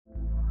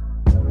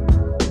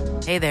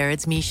Hey there,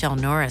 it's Michelle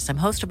Norris. I'm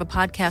host of a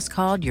podcast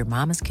called Your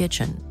Mama's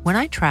Kitchen. When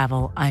I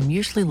travel, I'm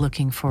usually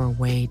looking for a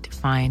way to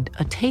find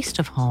a taste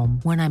of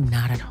home when I'm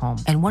not at home.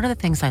 And one of the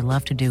things I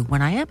love to do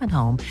when I am at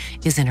home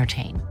is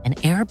entertain. And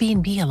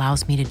Airbnb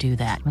allows me to do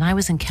that. When I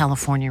was in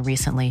California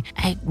recently,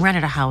 I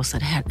rented a house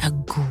that had a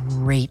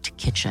great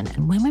kitchen.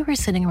 And when we were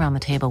sitting around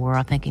the table, we were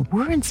all thinking,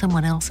 we're in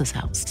someone else's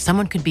house.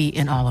 Someone could be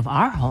in all of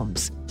our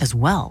homes as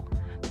well.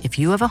 If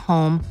you have a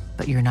home,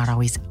 but you're not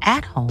always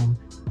at home,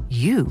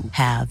 you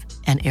have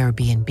an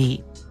Airbnb.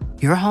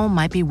 Your home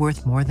might be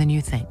worth more than you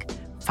think.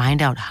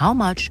 Find out how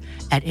much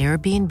at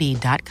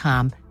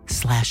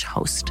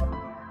airbnb.com/host.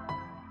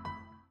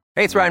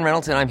 Hey, it's Ryan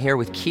Reynolds, and I'm here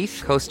with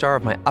Keith, co-star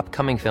of my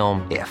upcoming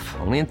film, If,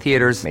 only in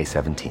theaters May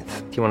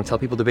 17th. Do you want to tell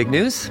people the big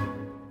news?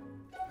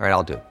 All right,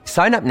 I'll do it.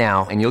 Sign up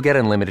now and you'll get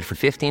unlimited for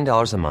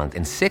 $15 a month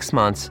and 6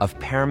 months of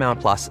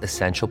Paramount Plus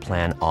Essential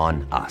Plan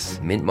on us.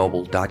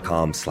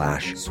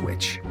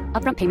 MintMobile.com/switch.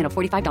 Upfront payment of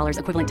 $45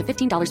 equivalent to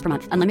 $15 per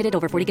month. Unlimited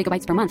over 40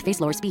 gigabytes per month.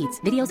 Face lower speeds.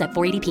 Videos at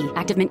 480p.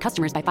 Active Mint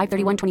customers by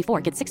 531.24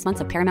 get 6 months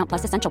of Paramount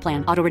Plus Essential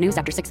Plan. Auto renews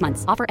after 6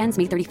 months. Offer ends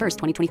May 31st,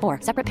 2024.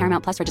 Separate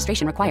Paramount Plus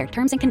registration required.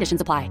 Terms and conditions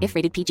apply if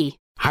rated PG.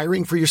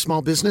 Hiring for your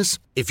small business?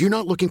 If you're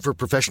not looking for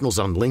professionals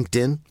on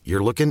LinkedIn,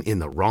 you're looking in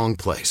the wrong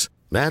place.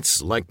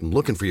 That's like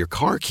looking for your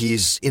car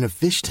keys in a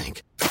fish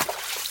tank.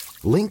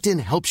 LinkedIn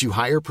helps you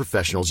hire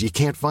professionals you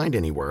can't find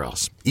anywhere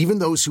else, even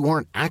those who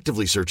aren't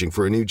actively searching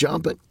for a new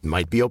job but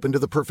might be open to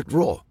the perfect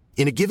role.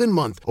 In a given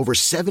month, over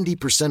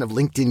 70% of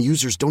LinkedIn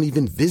users don't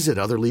even visit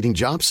other leading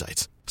job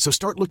sites. So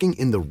start looking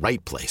in the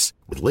right place.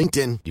 With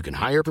LinkedIn, you can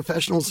hire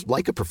professionals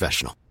like a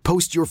professional.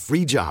 Post your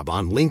free job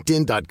on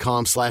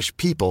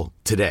linkedin.com/people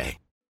today.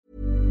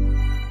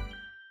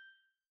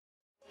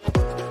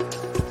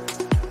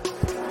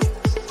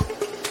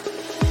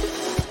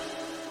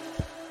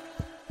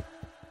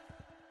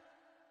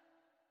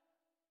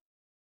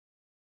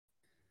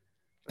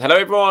 Hello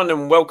everyone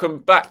and welcome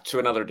back to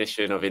another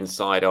edition of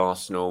Inside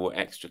Arsenal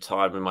Extra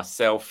Time with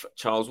myself,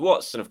 Charles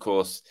Watts, and of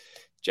course,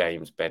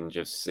 James Benge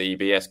of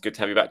CBS. Good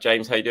to have you back,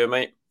 James. How you doing,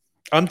 mate?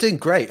 I'm doing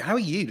great. How are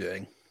you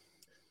doing?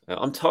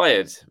 I'm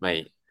tired,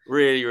 mate.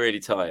 Really,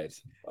 really tired.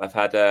 I've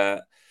had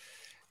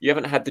you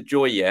haven't had the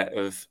joy yet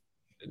of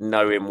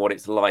knowing what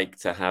it's like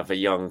to have a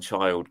young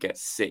child get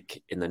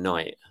sick in the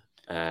night.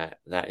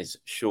 That is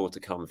sure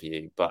to come for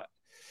you. But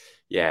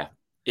yeah,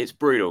 it's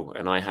brutal.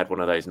 And I had one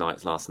of those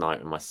nights last night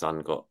when my son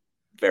got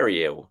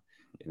very ill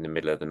in the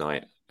middle of the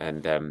night.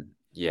 And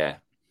yeah,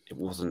 it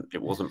wasn't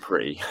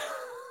pretty.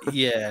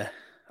 Yeah,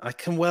 I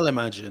can well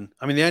imagine.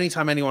 I mean, the only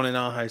time anyone in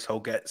our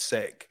household gets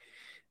sick,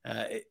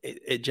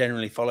 it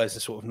generally follows a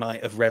sort of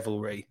night of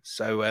revelry.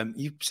 So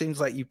you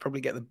seems like you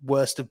probably get the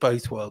worst of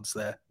both worlds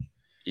there.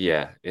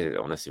 Yeah,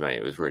 honestly, mate,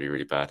 it was really,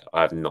 really bad.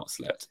 I have not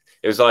slept.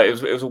 It was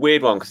a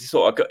weird one because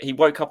he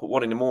woke up at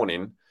 1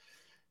 a.m.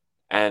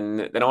 and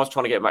then I was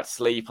trying to get him back to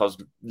sleep. I was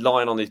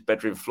lying on his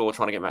bedroom floor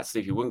trying to get him back to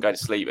sleep. He wouldn't go to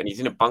sleep, and he's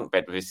in a bunk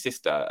bed with his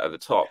sister at the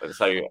top. And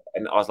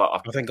I was like,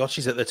 "Oh, thank God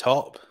she's at the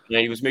top."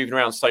 Yeah, he was moving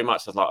around so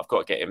much. I was like, I've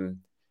got to get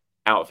him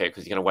out of here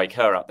because he's going to wake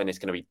her up. Then it's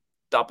going to be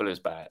double as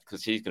bad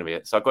because she's going to be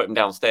it. So I got him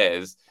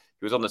downstairs.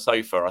 He was on the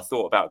sofa. I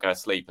thought about going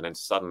to sleep, and then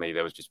suddenly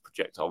there was just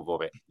projectile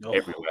vomit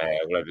everywhere,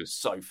 all over the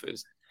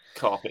sofas,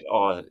 carpet.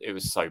 Oh, it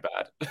was so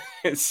bad.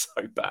 It's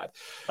so bad.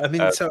 I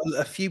mean, so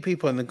a few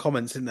people in the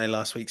comments, didn't they,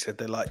 last week said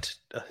they liked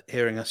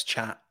hearing us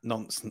chat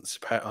nonsense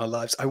about our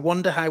lives. I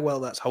wonder how well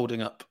that's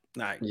holding up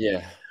now.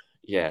 Yeah.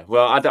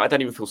 Well, I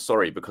don't even feel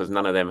sorry because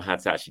none of them had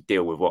to actually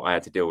deal with what I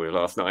had to deal with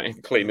last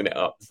night, cleaning it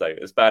up. So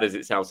as bad as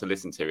it sounds to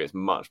listen to, it's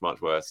much,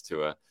 much worse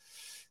to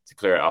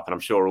clear it up. And I'm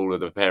sure all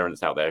of the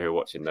parents out there who are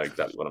watching know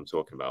exactly what I'm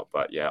talking about.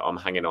 But yeah, I'm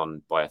hanging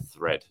on by a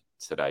thread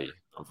today,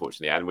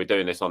 unfortunately. And we're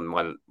doing this on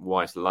my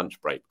wife's lunch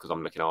break because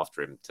I'm looking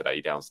after him today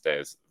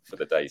downstairs for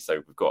the day.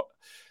 So we've got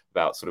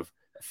about sort of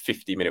a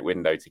 50-minute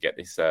window to get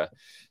this.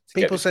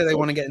 People say they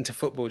want to get into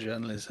football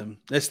journalism.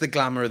 It's the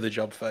glamour of the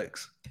job,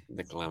 folks.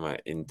 The glamour,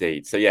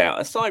 indeed. So yeah,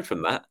 aside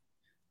from that,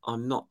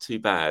 I'm not too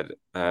bad.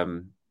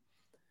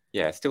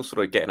 Still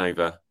sort of getting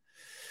over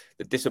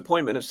the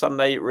disappointment of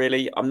Sunday,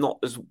 really. I'm not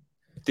as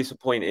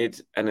disappointed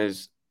and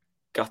as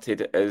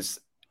gutted as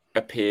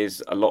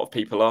appears a lot of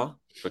people are,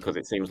 because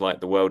it seems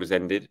like the world has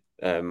ended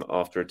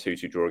after a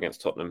 2-2 draw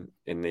against Tottenham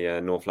in the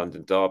North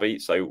London derby.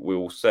 So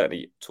we'll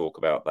certainly talk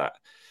about that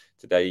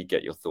today,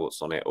 get your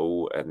thoughts on it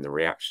all and the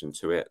reaction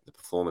to it, the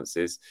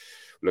performances.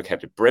 Look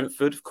ahead to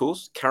Brentford, of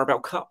course, Carabao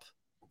Cup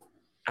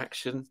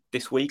action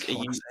this week.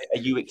 Are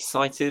you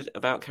excited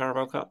about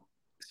Carabao Cup?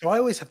 So I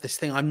always have this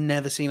thing. I've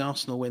never seen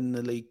Arsenal win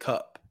the League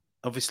Cup.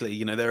 Obviously,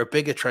 you know, there are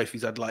bigger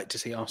trophies I'd like to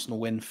see Arsenal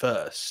win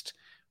first,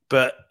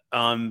 but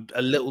I'm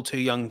a little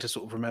too young to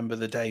sort of remember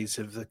the days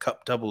of the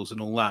cup doubles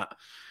and all that.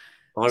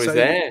 I was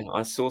there.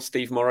 I saw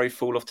Steve Morrow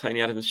fall off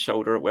Toney Adams'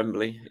 shoulder at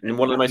Wembley. And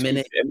one of the most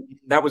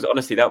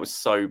that was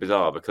so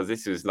bizarre because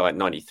this was like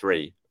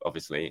 93,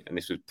 obviously, and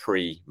this was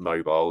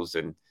pre-mobiles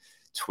and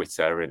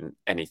Twitter and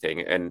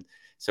anything. And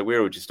so we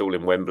were just all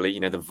in Wembley,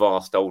 you know, the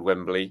vast old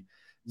Wembley.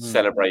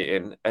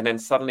 celebrating, and then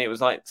suddenly it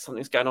was like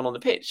something's going on the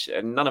pitch,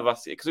 and none of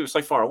us, because it was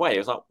so far away, it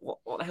was like,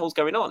 what the hell's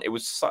going on? It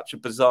was such a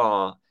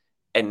bizarre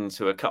end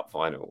to a cup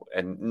final,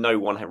 and no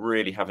one had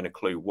really having a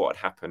clue what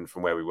had happened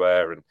from where we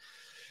were, and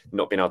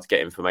not being able to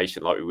get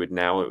information like we would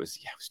now. It was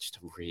just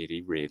a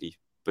really, really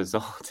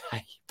bizarre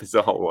day,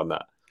 bizarre one.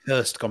 That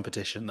first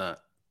competition that.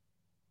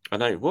 I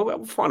know.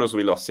 What finals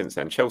we lost since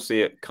then?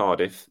 Chelsea at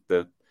Cardiff,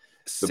 the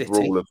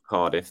brawl of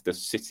Cardiff, the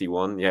City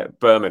one,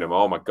 Birmingham.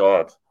 Oh my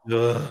god,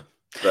 the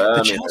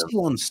Chelsea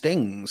one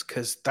stings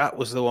because that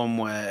was the one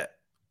where,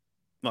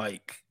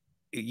 like,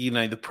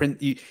 the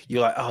print.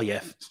 You're like, oh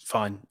yeah,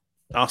 fine.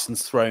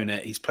 Arsenal's thrown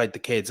it. He's played the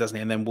kids, hasn't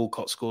he? And then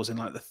Walcott scores in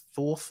like the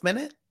 4th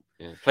minute.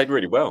 Yeah, played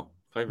really well.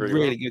 Played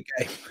really good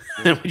game.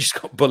 And we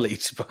just got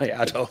bullied by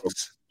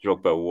adults.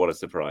 Drogba, what a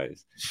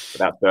surprise!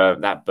 But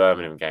that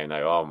Birmingham game,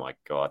 though, oh my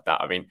god!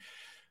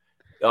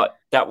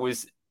 That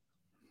was,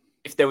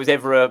 if there was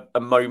ever a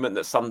moment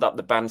that summed up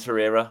the banter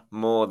era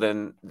more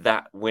than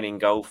that winning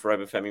goal for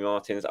Obafemi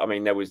Martins. I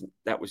mean, that was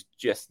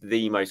just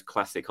the most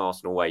classic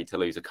Arsenal way to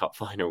lose a cup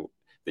final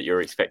that you're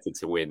expected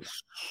to win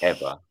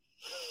ever.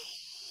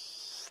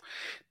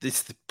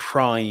 It's the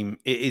prime.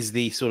 It is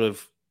the sort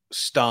of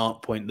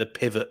start point, the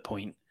pivot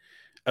point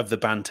of the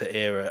banter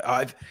era.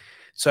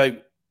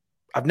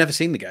 I've never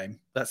seen the game.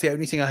 That's the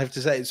only thing I have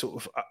to say. It's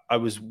sort of, I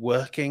was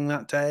working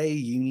that day,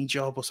 uni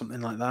job or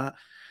something like that.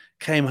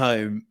 Came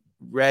home,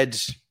 read,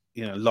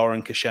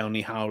 Lauren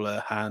Koscielny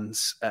howler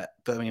hands at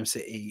Birmingham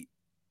City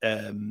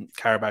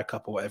Carabao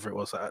Cup or whatever it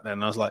was that then.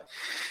 And I was like,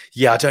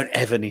 I don't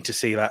ever need to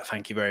see that.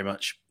 Thank you very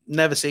much.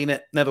 Never seen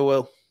it. Never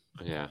will.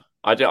 Yeah.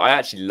 I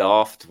actually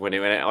laughed when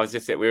it went. I was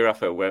just, me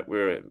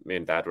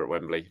and Dad were at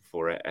Wembley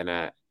for it. And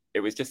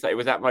it was just, it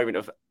was that moment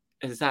of,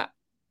 has that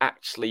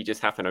actually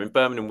just happened? I mean,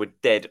 Birmingham were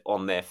dead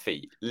on their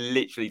feet.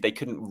 Literally, they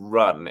couldn't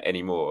run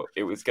anymore.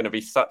 It was going to be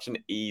such an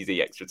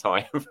easy extra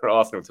time for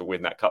Arsenal to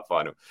win that cup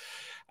final.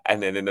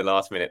 And then in the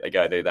last minute, they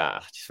go do that.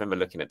 I just remember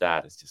looking at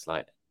Dad. It's just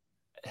like,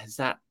 has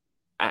that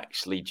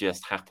actually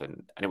just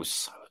happened? And it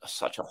was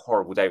such a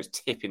horrible day. It was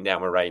tipping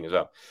down with rain as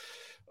well.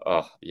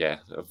 Oh, yeah,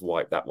 I've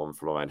wiped that one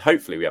from my mind.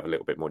 Hopefully we have a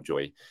little bit more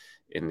joy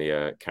in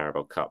the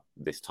Carabao Cup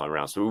this time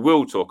around. So we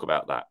will talk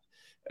about that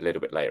a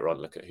little bit later on,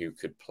 look at who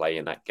could play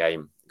in that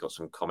game. Got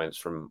some comments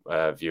from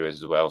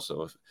viewers as well.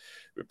 So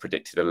we've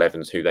predicted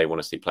 11s, who they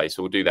want to see play.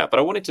 So we'll do that. But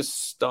I wanted to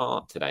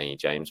start today,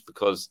 James,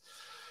 because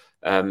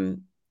I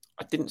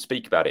didn't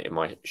speak about it in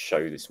my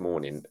show this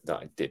morning that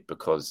I did,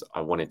 because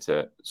I wanted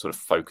to sort of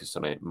focus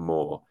on it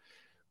more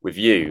with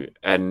you.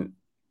 And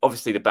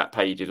obviously the back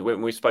pages,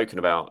 when we've spoken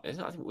about, I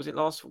think, was it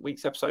last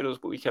week's episode or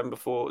the weekend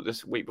before,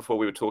 this week before,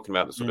 we were talking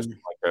about the sort of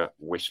like a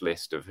wish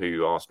list of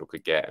who Arsenal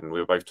could get. And we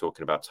were both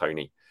talking about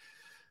Toney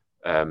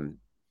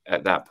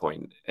at that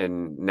point.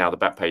 And now the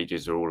back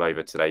pages are all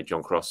over today.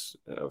 John Cross,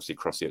 obviously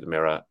Crossy at the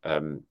Mirror.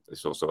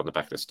 It's also on the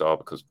back of the Star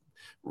because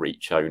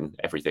Reach own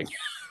everything.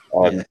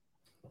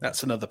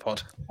 That's another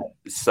pod.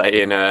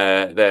 Saying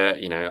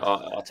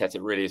Arteta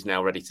really is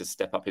now ready to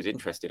step up his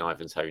interest in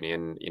Ivan Toney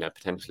and,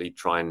 potentially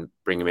try and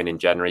bring him in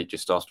January,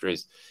 just after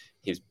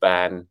his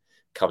ban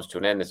comes to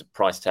an end. There's a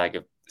price tag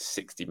of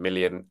 60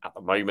 million at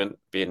the moment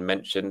being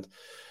mentioned.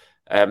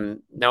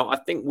 Now, I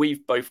think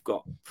we've both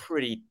got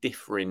pretty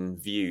differing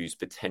views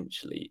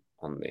potentially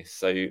on this.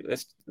 So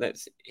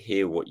let's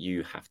hear what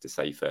you have to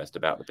say first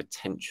about the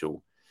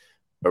potential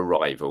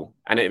arrival.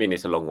 And I mean,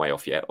 it's a long way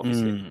off yet,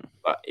 obviously.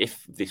 But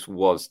if this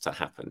was to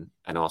happen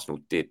and Arsenal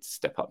did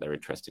step up their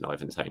interest in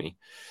Ivan Toney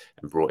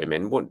and brought him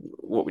in, what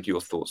would your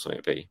thoughts on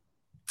it be?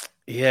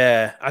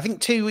 Yeah, I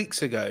think 2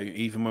 weeks ago,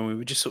 even when we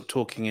were just sort of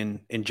talking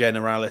in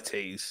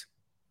generalities,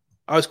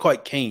 I was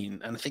quite keen.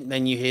 And I think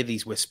then you hear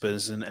these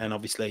whispers and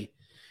obviously,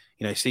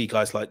 see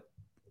guys like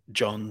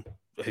John,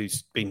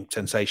 who's been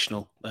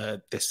sensational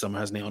this summer,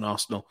 hasn't he, on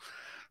Arsenal,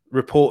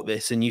 report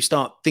this, and you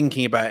start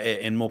thinking about it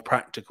in more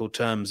practical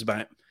terms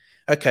about,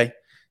 okay,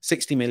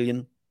 60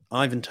 million,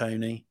 Ivan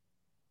Toney,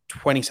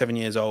 27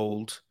 years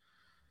old.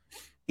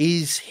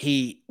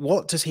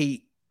 What does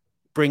he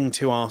bring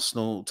to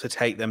Arsenal to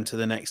take them to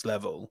the next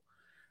level?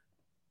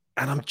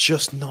 And I'm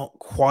just not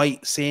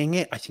quite seeing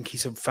it. I think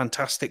he's a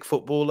fantastic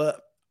footballer.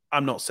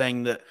 I'm not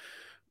saying that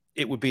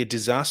it would be a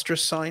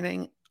disastrous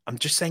signing. I'm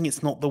just saying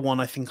it's not the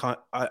one I think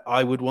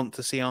I would want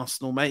to see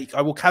Arsenal make.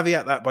 I will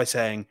caveat that by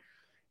saying,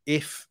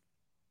 if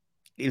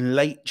in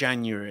late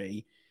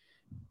January,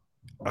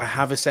 I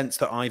have a sense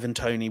that Ivan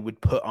Toney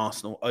would put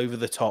Arsenal over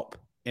the top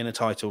in a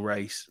title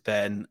race,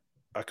 then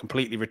I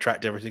completely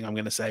retract everything I'm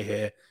going to say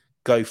here.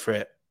 Go for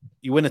it.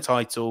 You win a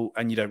title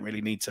and you don't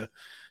really need to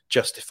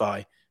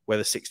justify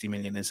whether 60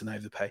 million is an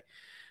overpay.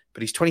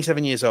 But he's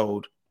 27 years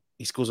old.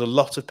 He scores a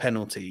lot of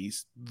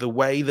penalties. The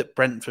way that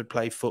Brentford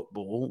play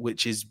football,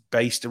 which is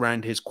based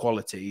around his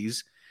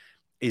qualities,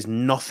 is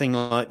nothing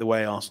like the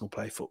way Arsenal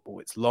play football.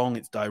 It's long,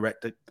 it's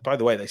direct. By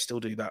the way, they still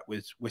do that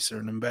with Wissa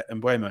and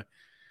Mbeumo.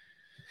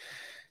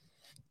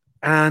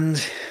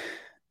 And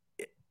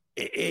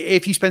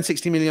if you spend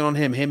 60 million on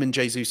him and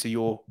Jesus are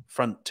your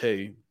front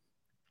two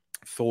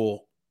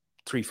for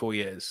 3-4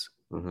 years,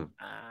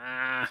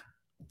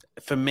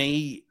 for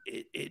me,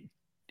 it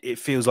it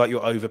feels like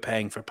you're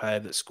overpaying for a player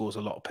that scores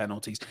a lot of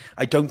penalties.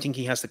 I don't think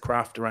he has the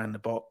craft around the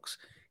box.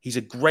 He's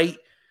a great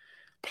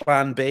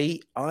plan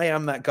B. I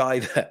am that guy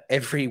that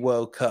every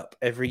World Cup,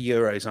 every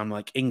Euros, I'm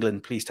like,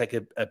 England, please take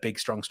a big,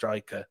 strong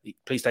striker.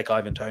 Please take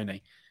Ivan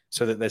Toney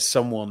so that there's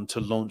someone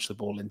to launch the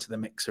ball into the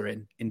mixer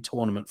in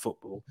tournament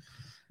football.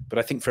 But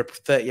I think for a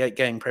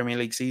 38-game Premier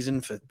League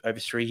season for over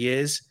 3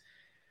 years,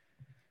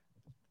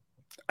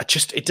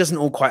 it doesn't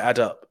all quite add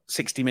up.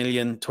 60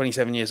 million,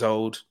 27 years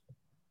old.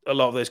 A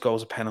lot of those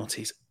goals are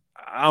penalties.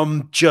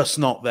 I'm just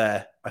not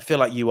there. I feel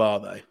like you are,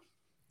 though.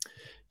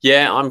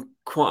 Yeah,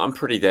 I'm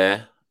pretty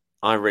there.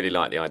 I really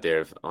like the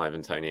idea of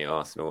Ivan Toney at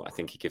Arsenal. I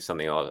think he gives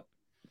something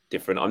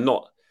different.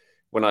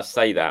 When I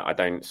say that, I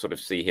don't sort of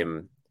see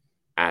him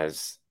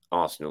as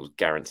Arsenal's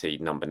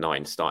guaranteed number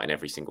 9 starting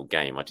every single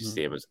game. I just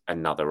see him as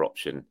another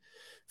option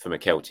for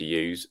Mikel to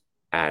use,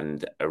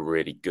 and a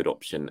really good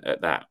option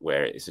at that,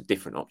 where it's a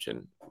different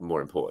option,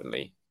 more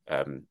importantly.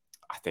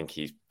 I think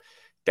he's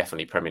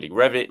definitely Premier League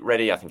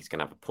ready. I think he's going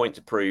to have a point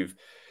to prove.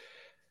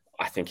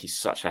 I think he's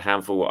such a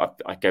handful.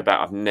 I go back,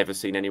 I've never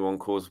seen anyone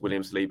cause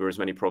William Saliba as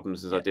many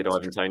problems as I did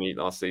Ivan Toney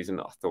last season.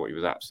 I thought he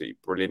was absolutely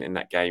brilliant in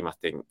that game. I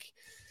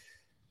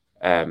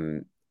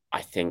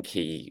think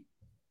he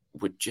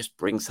would just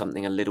bring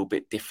something a little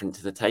bit different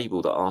to the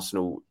table that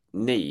Arsenal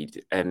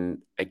need.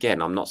 And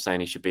again, I'm not saying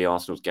he should be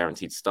Arsenal's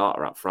guaranteed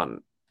starter up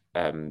front,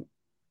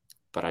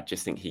 but I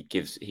just think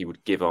he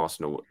would give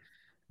Arsenal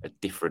a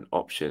different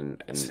option.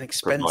 And it's an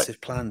expensive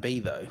plan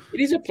B, though.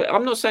 It is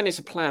I'm not saying it's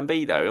a plan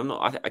B, though.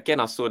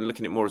 I started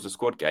looking at it more as a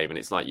squad game, and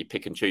it's like you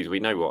pick and choose. We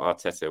know what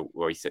Arteta,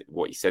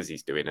 what he says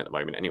he's doing at the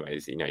moment anyway,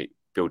 is,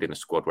 building a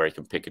squad where he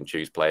can pick and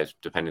choose players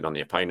depending on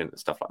the opponent and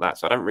stuff like that.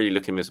 So I don't really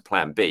look at him as a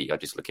plan B. I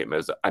just look at him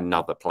as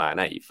another plan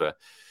A for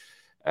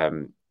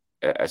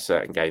a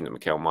certain game that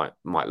Mikel might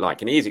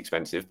like. And he is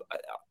expensive.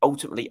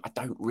 Ultimately, I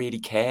don't really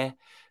care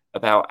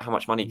about how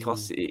much money it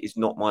costs. It is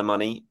not my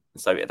money.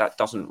 So that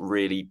doesn't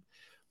really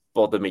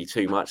bother me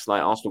too much.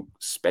 Like, Arsenal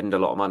spend a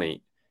lot of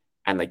money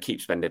and they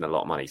keep spending a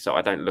lot of money. So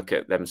I don't look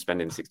at them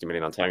spending 60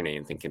 million on Toney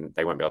and thinking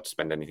they won't be able to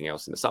spend anything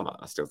else in the summer.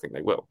 I still think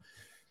they will.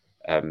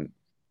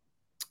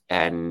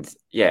 And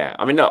yeah,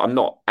 I mean, no, I'm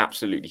not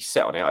absolutely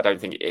set on it. I don't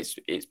think it's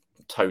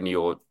Toney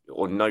or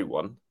no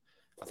one.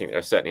 I think there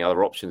are certainly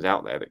other options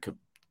out there that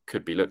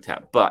could be looked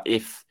at. But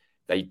if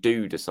they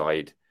do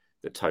decide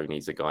that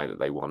Toney's the guy that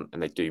they want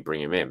and they do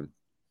bring him in,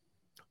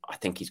 I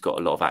think he's got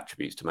a lot of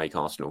attributes to make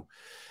Arsenal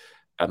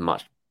a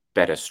much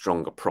better,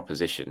 stronger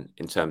proposition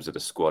in terms of the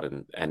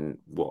squad and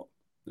what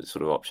the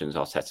sort of options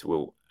Arteta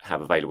will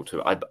have available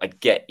to it.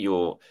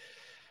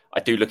 I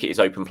do look at his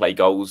open play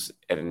goals,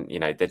 and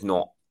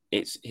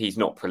he's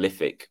not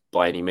prolific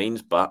by any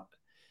means, but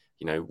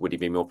would he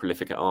be more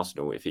prolific at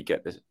Arsenal if he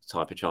get the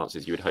type of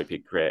chances you would hope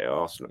he'd create at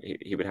Arsenal?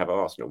 He would have at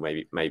Arsenal.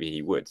 Maybe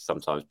he would.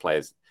 Sometimes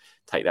players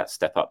take that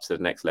step up to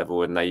the next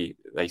level, and they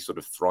sort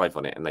of thrive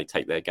on it, and they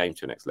take their game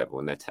to the next level,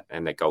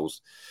 and their goal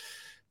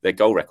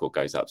record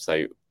goes up.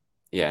 So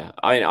yeah,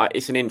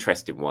 it's an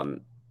interesting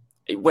one.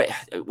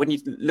 When you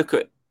look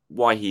at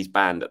why he's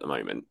banned at the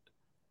moment,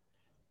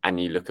 and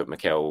you look at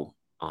Mikel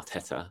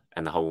Arteta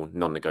and the whole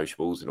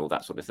non-negotiables and all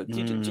that sort of stuff,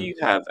 do you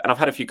have? And I've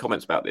had a few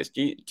comments about this.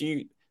 Do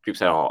you? People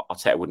say,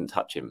 Arteta wouldn't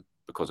touch him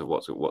because of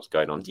what's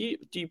going on. Do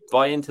you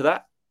buy into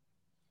that?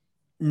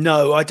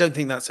 No, I don't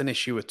think that's an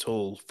issue at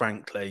all,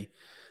 frankly.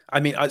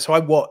 I mean, so I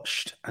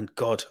watched, and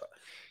God,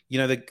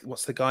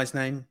 what's the guy's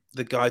name?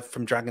 The guy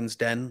from Dragon's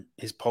Den,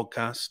 his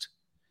podcast.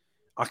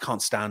 I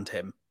can't stand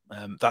him.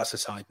 That's a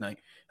side note.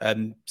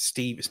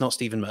 It's not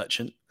Stephen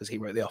Merchant, because he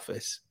wrote The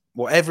Office.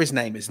 Whatever his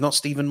name is, not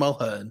Stephen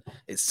Mulhern.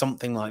 It's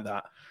something like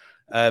that.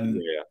 Yeah,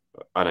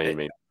 I know what you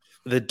mean.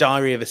 The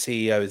Diary of a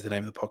CEO is the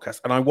name of the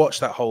podcast. And I watched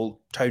that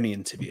whole Toney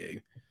interview.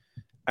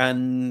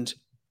 And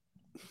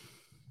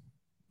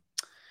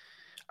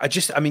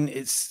it's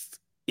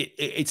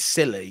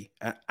silly.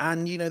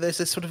 And, there's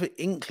a sort of an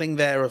inkling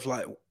there of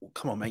like,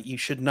 come on, mate, you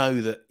should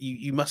know that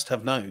you must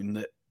have known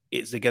that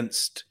it's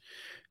against,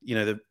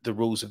 the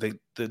rules of the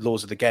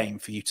laws of the game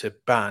for you to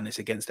ban. It's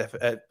against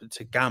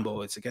to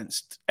gamble. It's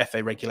against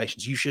FA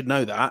regulations. You should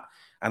know that.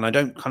 And I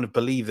don't kind of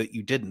believe that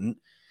you didn't.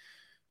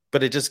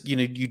 But it just,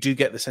 you do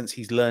get the sense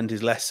he's learned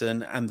his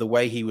lesson, and the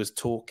way he was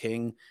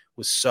talking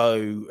was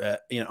so,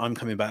 I'm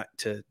coming back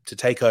to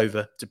take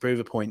over, to prove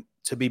a point,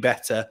 to be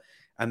better.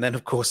 And then,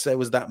 of course, there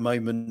was that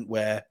moment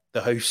where the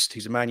host,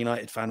 who's a Man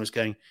United fan, was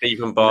going,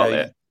 Stephen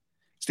Bartlett.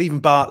 Stephen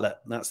Bartlett,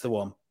 that's the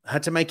one.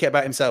 Had to make it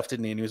about himself,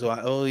 didn't he? And he was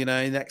like,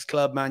 next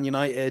club, Man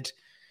United.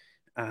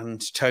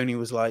 And Toney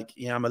was like,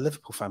 yeah, I'm a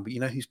Liverpool fan, but you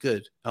know who's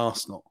good?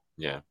 Arsenal.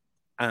 Yeah.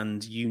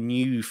 And you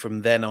knew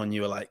from then on,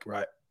 you were like,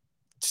 right,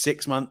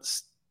 6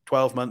 months,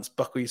 12 months,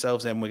 buckle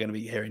yourselves in. We're going to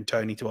be hearing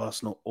Toney to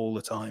Arsenal all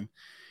the time.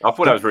 I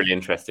thought that was really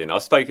interesting.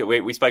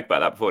 We spoke about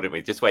that before, didn't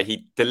we? Just where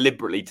he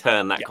deliberately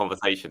turned that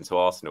conversation to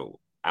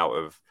Arsenal out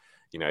of,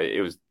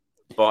 it was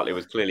Bartley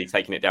was clearly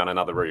taking it down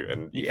another route,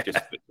 and he just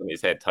put in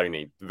his head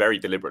Toney very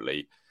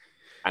deliberately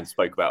and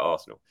spoke about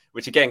Arsenal,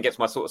 which again gets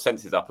my sort of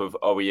senses up of,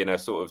 are we in a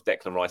sort of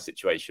Declan Rice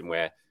situation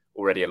where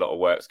already a lot of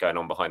work's going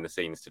on behind the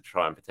scenes to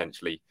try and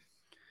potentially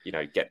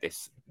get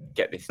this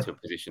to a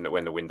position that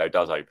when the window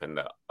does open,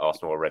 that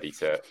Arsenal are ready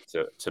to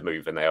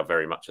move, and they are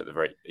very much at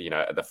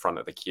the front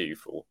of the queue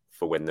for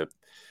when the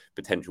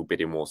potential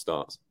bidding war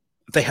starts.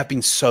 They have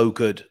been so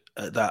good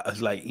at that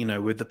as late,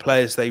 with the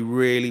players they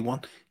really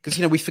want. Because,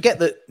 we forget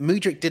that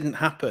Mudryk didn't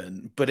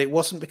happen, but it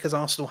wasn't because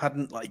Arsenal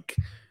hadn't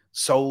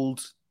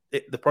sold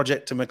the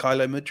project to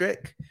Mykhailo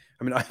Mudryk.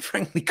 I mean, I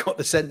frankly got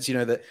the sense,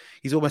 that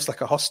he's almost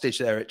like a hostage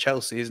there at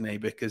Chelsea, isn't he?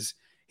 Because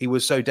he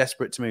was so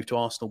desperate to move to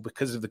Arsenal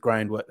because of the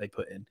groundwork they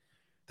put in.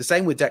 The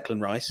same with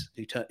Declan Rice,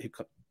 who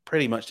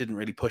pretty much didn't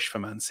really push for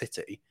Man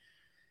City.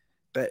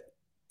 But,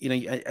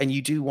 and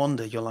you do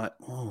wonder, you're like,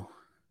 oh,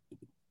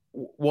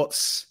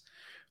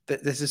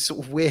 there's this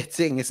sort of weird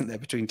thing, isn't there,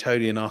 between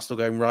Toney and Arsenal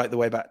going right the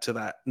way back to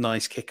that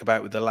nice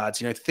kickabout with the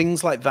lads.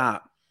 Things like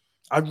that.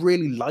 I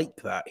really like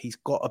that. He's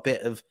got a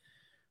bit of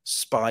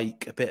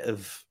spike, a bit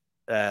of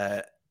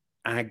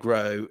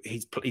aggro.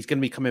 He's going to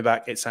be coming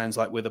back, it sounds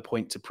like, with a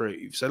point to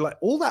prove. So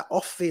all that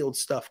off-field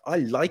stuff I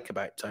like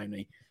about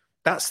Toney.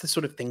 That's the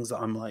sort of things that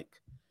I'm like,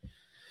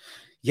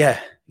 yeah,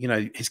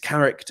 his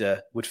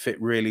character would fit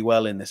really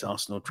well in this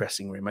Arsenal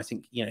dressing room. I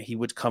think, he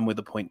would come with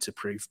a point to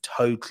prove,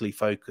 totally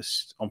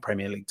focused on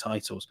Premier League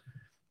titles.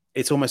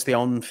 It's almost the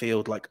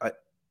on-field,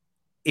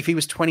 if he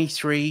was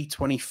 23,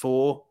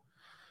 24,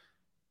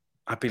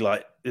 I'd be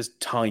like, there's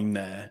time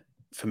there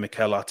for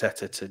Mikel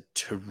Arteta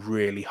to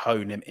really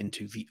hone him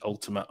into the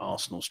ultimate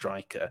Arsenal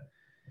striker.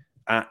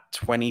 At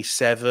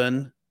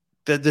 27,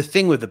 the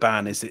thing with the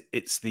ban is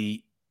it's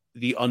the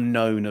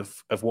unknown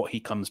of what he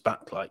comes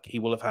back like.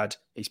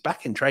 He's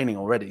back in training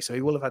already, so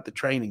he will have had the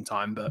training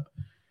time, but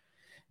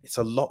it's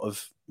a lot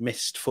of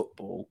missed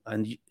football.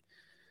 And,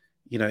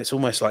 it's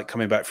almost like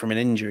coming back from an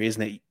injury,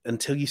 isn't it?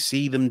 Until you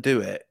see them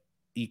do it,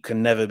 you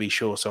can never be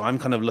sure. So I'm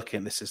kind of looking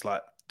at this as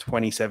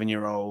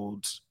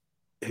 27-year-old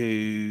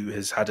who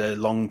has had a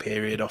long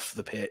period off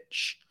the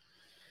pitch.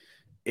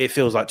 It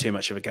feels like too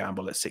much of a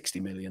gamble at 60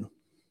 million.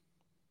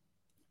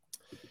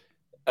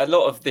 A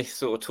lot of this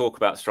sort of talk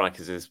about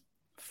strikers has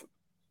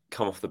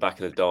come off the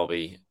back of the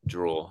Derby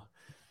draw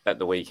at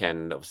the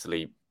weekend.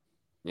 Obviously,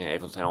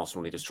 everyone's saying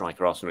Arsenal need a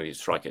striker.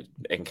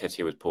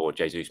 Nketiah was poor.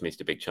 Jesus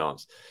missed a big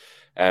chance.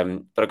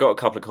 But I got a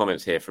couple of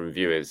comments here from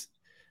viewers,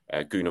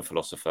 Gunnar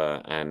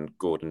Philosopher and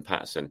Gordon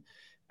Patterson.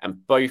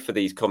 And both of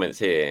these comments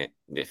here,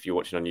 if you're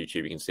watching on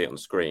YouTube, you can see it on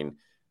the screen,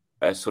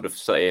 sort of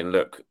saying,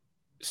 look,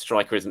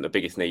 striker isn't the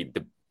biggest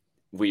need.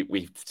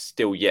 We've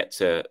still yet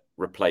to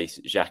replace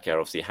Xhaka.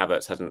 Obviously,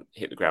 Havertz hasn't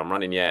hit the ground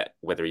running yet.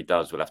 Whether he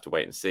does, we'll have to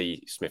wait and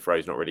see. Smith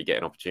Rowe's not really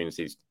getting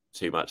opportunities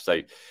too much.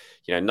 So,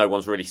 no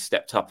one's really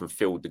stepped up and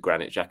filled the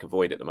Granit Xhaka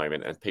void at the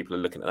moment. And people are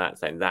looking at that and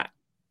saying that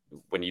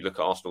when you look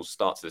at Arsenal's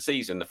start to the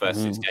season, the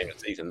first 6 games of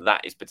the season,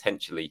 that is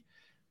potentially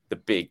the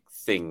big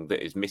thing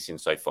that is missing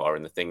so far,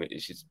 and the thing that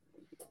is just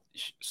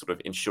sort of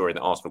ensuring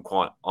that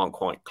Arsenal aren't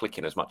quite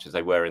clicking as much as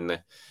they were in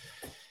the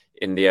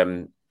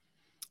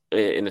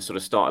sort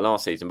of start of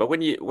last season. But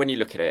when you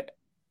look at it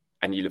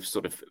and you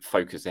sort of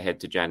focus ahead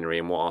to January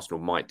and what Arsenal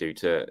might do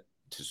to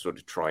sort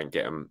of try and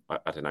get them,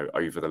 I don't know,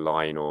 over the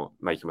line or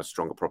make them a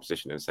stronger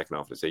proposition in the second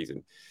half of the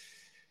season,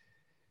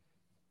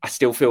 I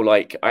still feel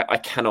like I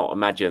cannot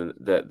imagine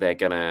that they're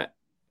going to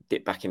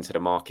dip back into the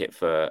market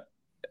for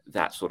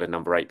that sort of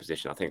number 8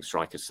 position. I think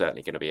striker's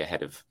certainly going to be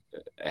ahead of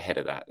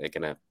that.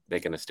 They're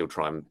going to still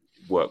try and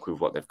work with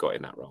what they've got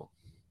in that role.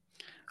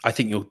 I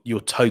think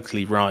you're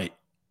totally right.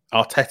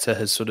 Arteta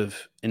has sort of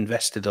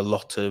invested a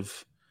lot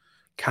of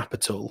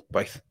capital,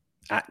 both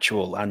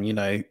actual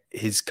and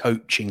his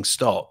coaching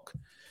stock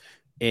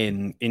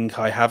in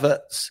Kai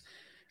Havertz.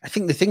 I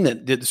think the thing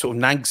that sort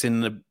of nags in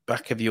the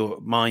back of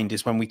your mind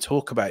is when we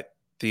talk about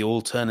the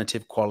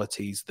alternative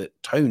qualities that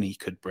Toney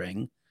could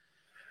bring.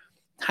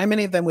 How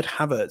many of them would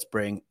Havertz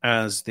bring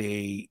as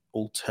the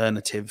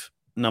alternative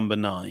number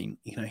 9?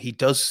 He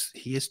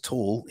is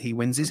tall. He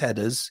wins his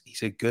headers.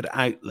 He's a good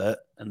outlet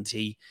and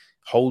he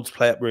holds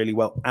play up really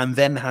well and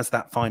then has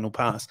that final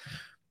pass.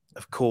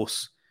 Of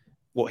course,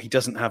 what he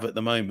doesn't have at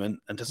the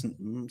moment and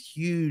doesn't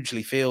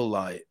hugely feel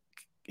like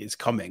is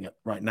coming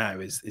right now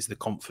is the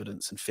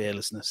confidence and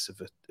fearlessness of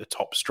a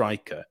top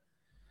striker.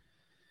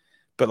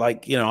 But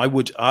I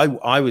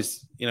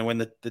was, when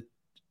the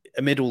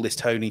amid all this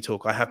Toney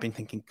talk, I have been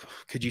thinking,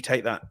 could you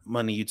take that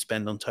money you'd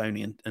spend on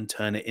Toney and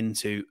turn it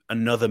into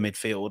another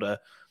midfielder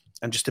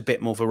and just a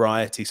bit more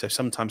variety? So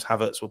sometimes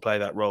Havertz will play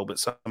that role, but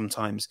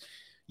sometimes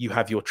you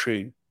have your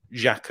true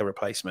Xhaka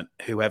replacement,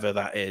 whoever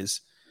that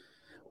is.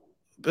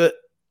 But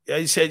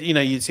I said,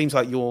 it seems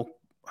like you're,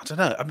 I don't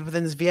know. But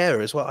then there's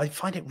Vieira as well. I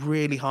find it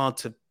really hard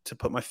to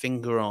put my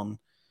finger on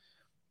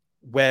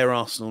where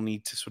Arsenal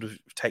need to sort of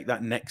take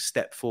that next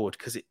step forward,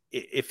 because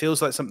it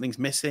feels like something's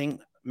missing.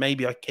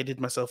 Maybe I kidded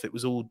myself. It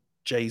was all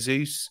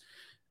Jesus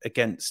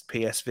against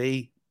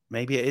PSV.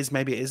 Maybe it is,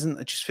 maybe it isn't.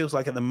 It just feels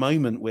like at the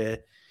moment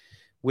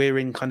we're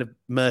in kind of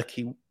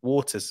murky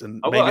waters,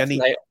 and maybe I need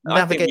to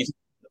navigate.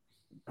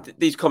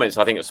 These comments,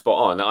 I think, are spot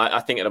on.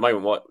 I think at the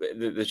moment, what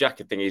the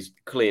Xhaka thing is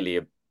clearly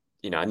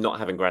and not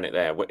having Granit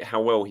there,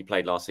 how well he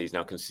played last season,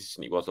 how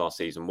consistent he was last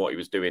season, what he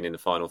was doing in the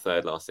final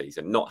third last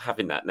season, not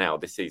having that now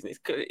this season,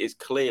 it's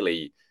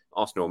clearly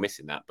Arsenal are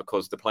missing that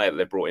because the player that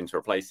they brought in to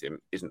replace him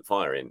isn't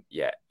firing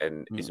yet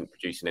and isn't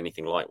producing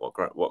anything like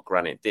what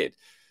Granit did.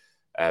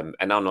 And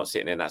I'm not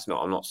sitting there.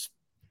 I'm not,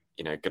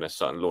 going to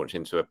start and launch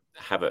into a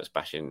Havertz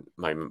bashing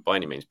moment by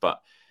any means.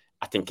 But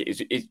I think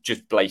it's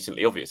just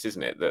blatantly obvious,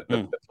 isn't it, that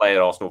the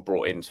player Arsenal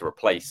brought in to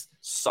replace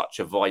such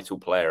a vital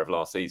player of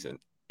last season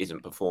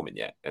isn't performing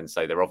yet, and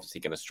so they're obviously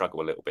going to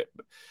struggle a little bit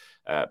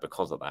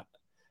because of that.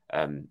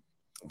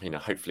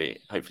 Hopefully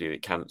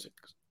it can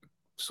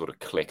sort of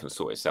click and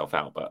sort itself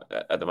out, but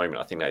at the moment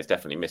I think that is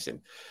definitely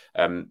missing.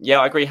 I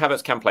agree,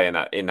 Havertz can play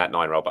in that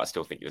 9 role, but I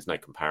still think there's no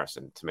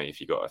comparison to me. If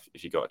you got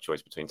a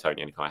choice between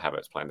Toney and Kai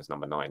Havertz playing as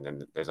number 9,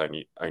 then there's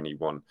only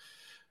one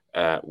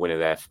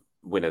winner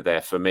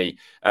there for me.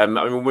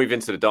 We'll move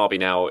into the derby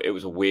now. It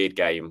was a weird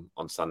game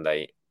on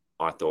Sunday.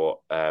 I thought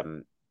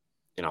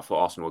I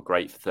thought Arsenal were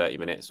great for 30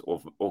 minutes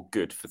or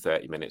good for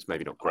 30 minutes,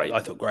 maybe not great. I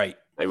thought great.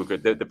 They were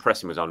good. The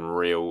pressing was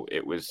unreal.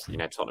 It was,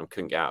 Tottenham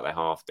couldn't get out of their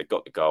half. They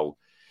got the goal.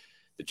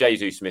 The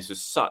Jesus miss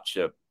was such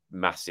a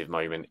massive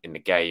moment in the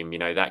game.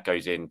 That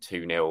goes in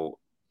 2-0.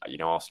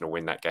 Arsenal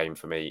win that game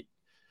for me.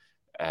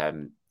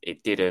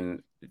 It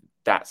didn't.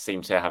 That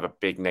seemed to have a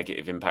big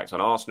negative impact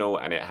on Arsenal,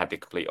 and it had the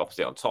complete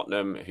opposite on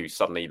Tottenham, who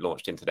suddenly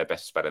launched into their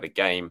best spell of the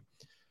game.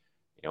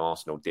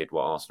 Arsenal did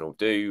what Arsenal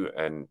do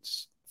and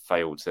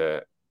failed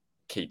to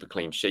keep a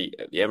clean sheet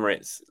at the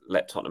Emirates,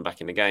 let Tottenham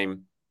back in the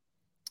game.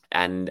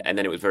 And then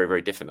it was very,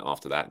 very different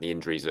after that. The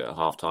injuries at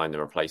half-time, the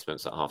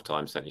replacements at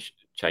half-time certainly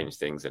changed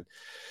things. And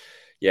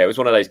it was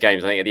one of those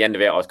games. I think at the end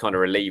of it, I was kind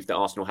of relieved that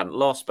Arsenal hadn't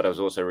lost, but I was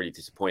also really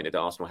disappointed that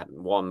Arsenal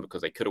hadn't won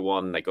because they could have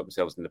won. They got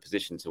themselves in the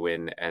position to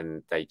win,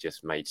 and they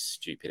just made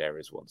stupid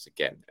errors once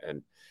again.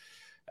 And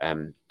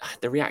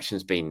the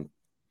reaction's been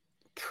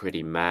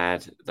pretty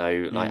mad,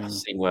 though. Like I've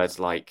seen words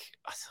like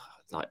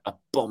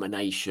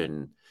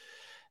abomination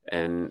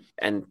and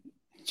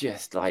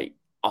just like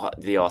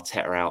the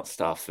Arteta out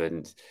stuff.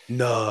 And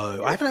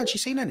no, I haven't actually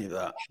seen any of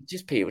that.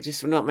 Just people,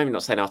 maybe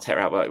not saying Arteta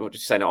out, but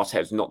just saying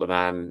Arteta's not the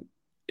man.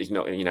 He's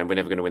not, we're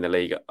never going to win the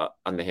league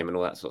under him and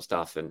all that sort of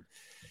stuff.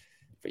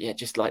 But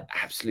just like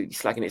absolutely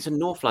slagging it. It's a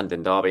North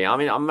London derby. I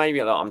mean,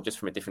 I'm just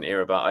from a different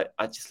era, but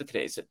I just look at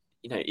it. It's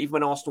even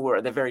when Arsenal were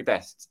at their very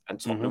best and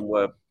Tottenham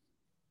were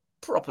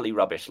properly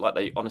rubbish, like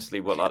they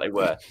honestly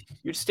were,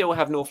 you'd still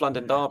have North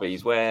London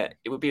derbies where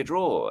it would be a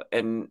draw,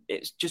 and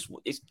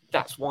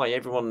that's why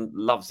everyone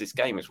loves this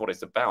game. It's what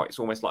it's about. It's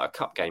almost like a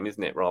cup game,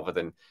 isn't it? Rather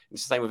than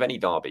it's the same with any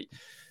derby.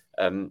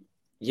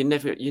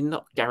 You're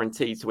not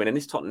guaranteed to win, and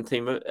this Tottenham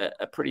team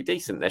are pretty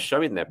decent. They're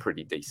showing they're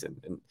pretty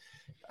decent, and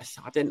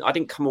I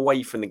didn't come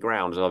away from the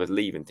ground as I was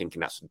leaving thinking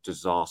that's a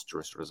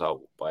disastrous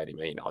result by any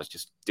means. I was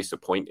just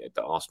disappointed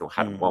that Arsenal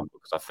hadn't won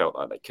because I felt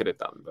like they could have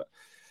done, but.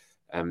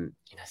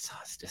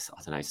 It's just,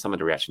 I don't know, some of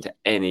the reaction to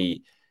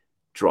any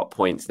drop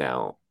points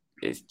now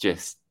is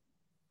just,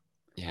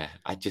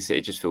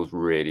 it just feels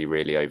really,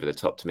 really over the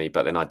top to me.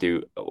 But then I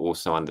do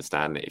also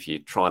understand that if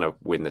you're trying to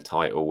win the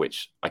title,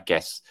 which I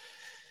guess,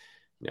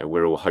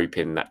 we're all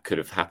hoping that could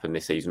have happened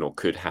this season or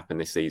could happen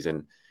this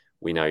season,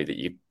 we know that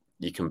you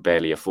can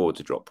barely afford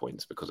to drop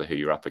points because of who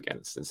you're up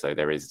against. And so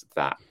there is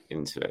that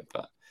into it.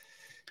 But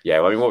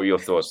what were your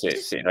thoughts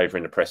sitting over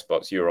in the press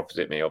box? You were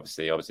opposite me,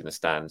 obviously. I was in the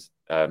stands.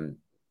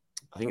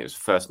 I think it was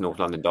first North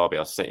London derby.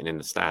 I was sitting in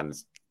the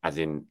stands, as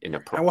in a.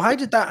 Well, how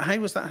was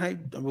that?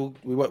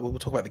 We'll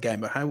talk about the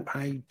game, but how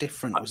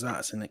different was that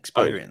as an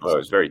experience? Well, it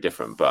was very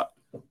different, but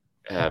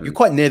you're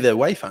quite near the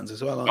away fans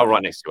as well, aren't you?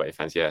 Right next to away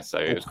fans, yeah. So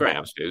it was great.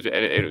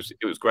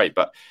 It was great,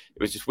 but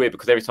it was just weird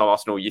because every time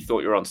Arsenal, you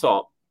thought you were on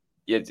top,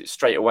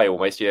 straight away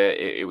almost,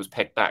 it was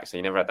pegged back. So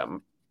you never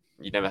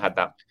had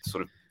that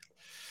sort of.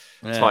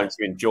 Time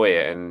to enjoy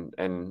it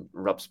and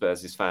rub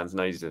Spurs' fans'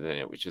 noses in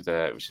it, which is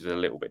a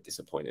little bit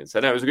disappointing.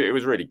 So no, it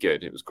was really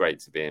good. It was great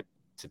to be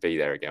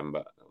there again,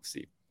 but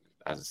obviously,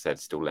 as I said,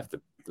 still left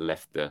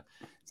the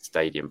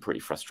stadium pretty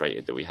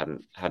frustrated that we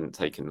hadn't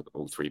taken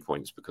all 3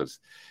 points because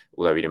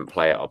although we didn't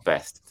play at our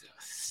best, it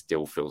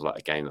still feels like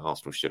a game that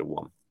Arsenal should have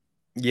won.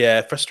 Yeah,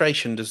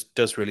 frustration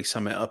does really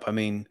sum it up. I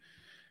mean,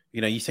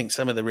 you think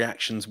some of the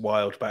reactions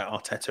wild about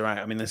Arteta out.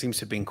 I mean, there seems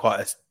to have been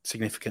quite a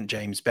significant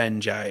James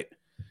Benge out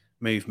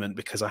movement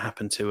because I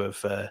happen to have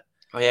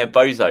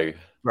Bozo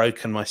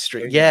broken my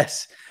streak.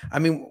 Yes, I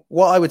mean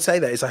what I would say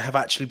there is I have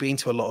actually been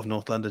to a lot of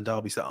North London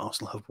derbies that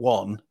Arsenal have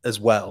won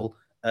as well.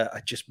 I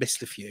just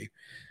missed a few.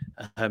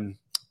 That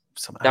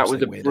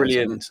was a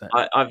brilliant.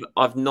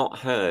 I've not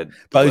heard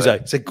Bozo.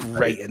 It's a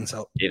great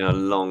insult in a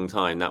long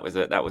time. That was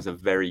a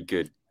very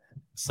good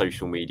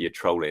social media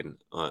trolling.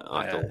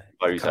 I thought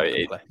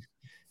Bozo.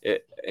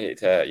 It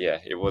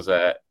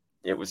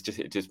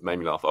just made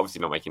me laugh.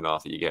 Obviously, not making me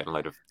laugh that you're getting a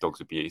load of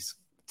dogs abuse.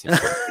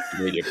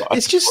 Media, but I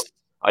just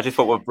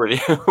thought, what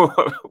brilliant!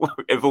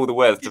 Of all the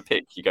words to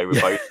pick, you go with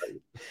both.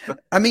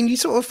 I mean, you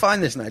sort of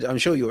find this now. I'm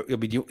sure you'll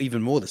be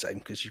even more the same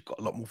because you've got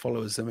a lot more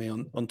followers than me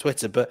on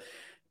Twitter. But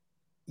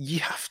you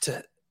have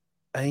to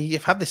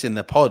you've had this in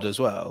the pod as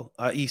well.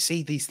 You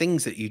see these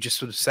things that you just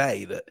sort of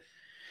say that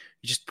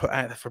you just put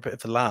out there for a bit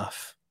of a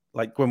laugh.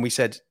 Like when we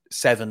said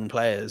 7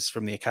 players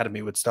from the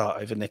academy would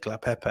start over Nicola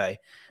Pepe,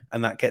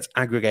 and that gets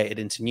aggregated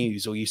into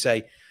news. Or you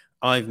say,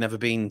 I've never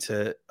been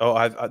to,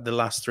 the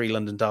last 3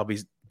 London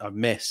derbies I've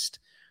missed,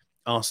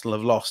 Arsenal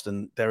have lost,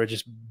 and there are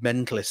just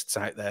mentalists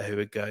out there who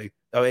would go,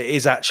 oh, it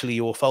is actually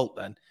your fault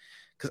then.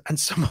 And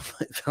some of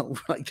it felt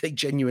like they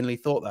genuinely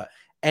thought that.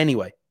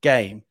 Anyway,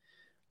 game.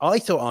 I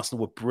thought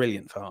Arsenal were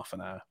brilliant for half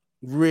an hour.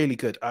 Really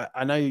good.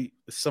 I know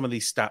some of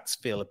these stats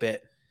feel a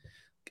bit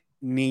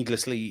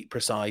needlessly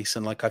precise,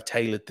 and like I've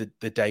tailored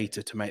the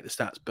data to make the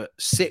stats, but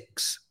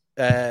 6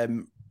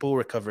 ball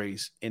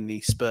recoveries in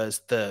the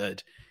Spurs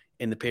third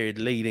in the period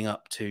leading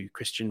up to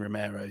Christian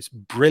Romero's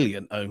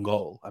brilliant own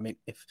goal. I mean,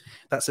 if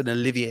that's an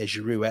Olivier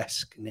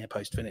Giroud-esque near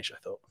post finish, I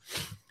thought.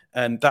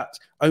 And that's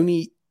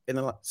only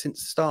since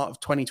the start of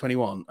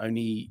 2021,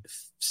 only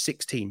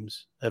 6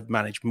 teams have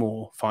managed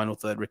more final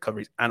third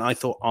recoveries. And I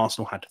thought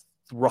Arsenal had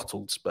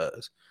throttled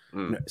Spurs.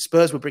 You know,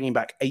 Spurs were bringing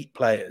back 8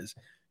 players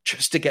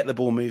just to get the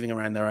ball moving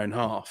around their own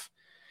half.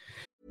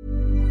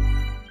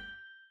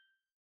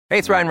 Hey,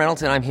 it's Ryan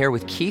Reynolds, and I'm here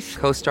with Keith,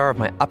 co-star of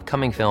my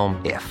upcoming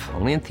film, If,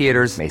 only in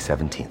theaters May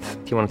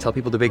 17th. Do you want to tell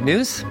people the big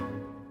news?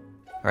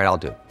 All right, I'll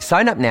do it.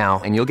 Sign up now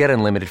and you'll get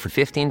unlimited for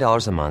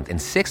 $15 a month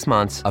and 6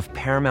 months of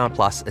Paramount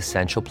Plus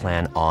Essential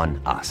Plan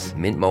on us.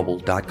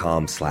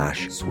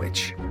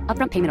 MintMobile.com/switch.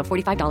 Upfront payment of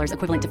 $45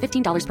 equivalent to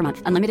 $15 per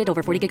month. Unlimited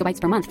over 40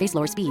 gigabytes per month. Face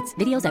lower speeds.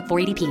 Videos at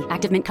 480p.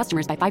 Active Mint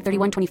customers by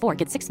 531.24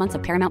 get 6 months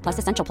of Paramount Plus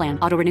Essential Plan.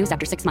 Auto renews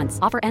after 6 months.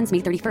 Offer ends May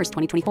 31st,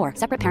 2024.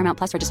 Separate Paramount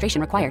Plus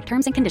registration required.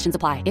 Terms and conditions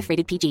apply if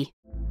rated PG.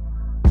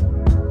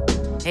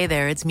 Hey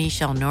there, it's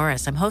Michelle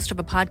Norris. I'm host of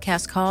a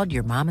podcast called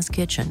Your Mama's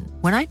Kitchen.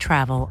 When I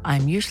travel,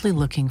 I'm usually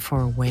looking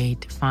for a way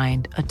to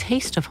find a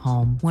taste of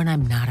home when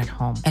I'm not at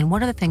home. And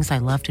one of the things I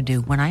love to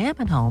do when I am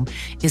at home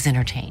is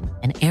entertain.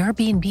 And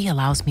Airbnb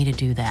allows me to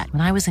do that.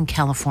 When I was in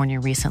California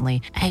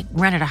recently, I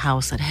rented a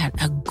house that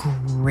had a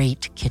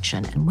great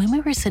kitchen. And when we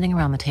were sitting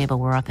around the table,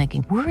 we were all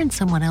thinking, we're in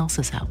someone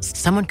else's house.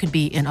 Someone could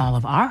be in all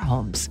of our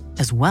homes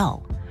as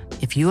well.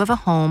 If you have a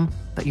home,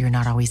 but you're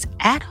not always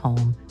at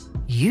home,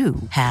 you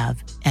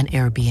have an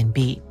Airbnb.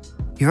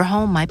 Your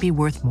home might be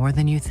worth more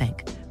than you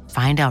think.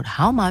 Find out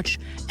how much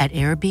at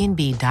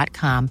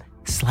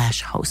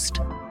airbnb.com/host.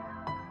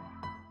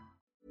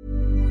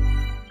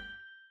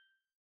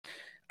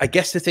 I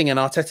guess the thing, and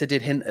Arteta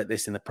did hint at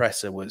this in the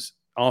presser, was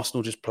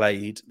Arsenal just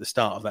played the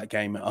start of that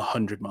game at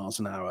 100 miles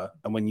an hour.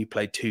 And when you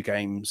played 2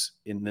 games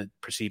in the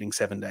preceding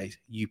 7 days,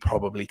 you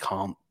probably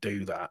can't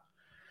do that.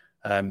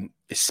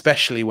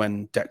 Especially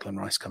when Declan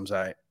Rice comes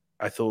out.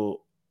 I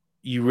thought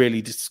you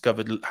really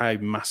discovered how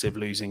massive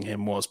losing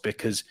him was,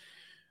 because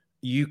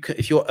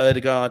if you're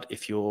Ødegaard,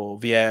 if you're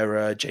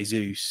Vieira,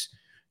 Jesus,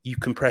 you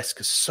can press,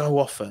 because so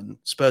often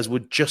Spurs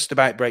would just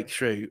about break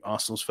through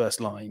Arsenal's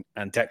first line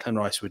and Declan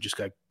Rice would just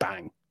go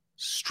bang,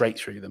 straight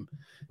through them,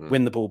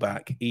 win the ball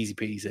back, easy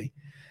peasy.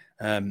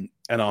 And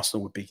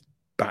Arsenal would be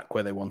back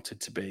where they wanted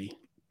to be.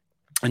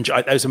 And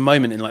there was a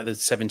moment in like the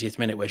 70th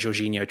minute where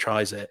Jorginho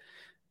tries it,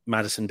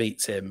 Maddison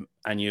beats him,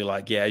 and you're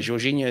like, yeah,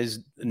 Jorginho's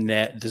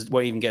net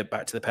won't even get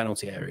back to the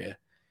penalty area.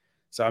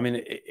 So, I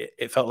mean,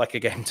 it felt like a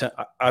game.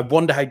 I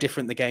wonder how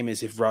different the game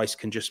is if Rice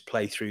can just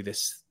play through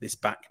this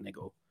back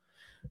niggle.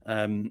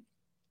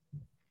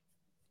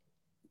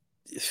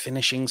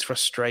 Finishing's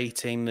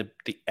frustrating. The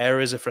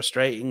errors are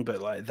frustrating,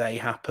 but like they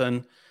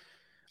happen.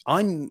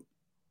 I'm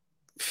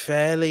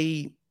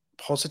fairly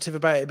positive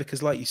about it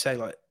because, like you say,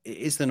 like it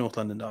is the North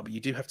London derby.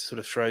 You do have to sort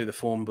of throw the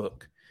form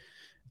book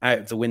out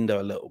of the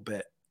window a little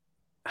bit.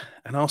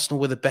 And Arsenal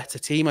were the better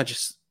team. I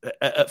just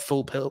at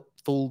full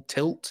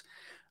tilt.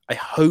 I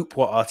hope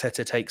what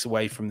Arteta takes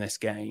away from this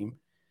game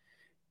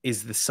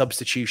is the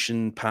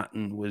substitution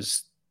pattern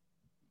was.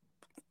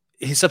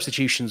 His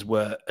substitutions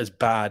were as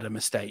bad a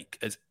mistake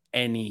as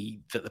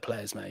any that the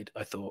players made.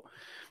 I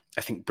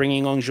think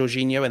bringing on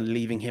Jorginho and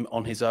leaving him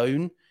on his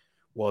own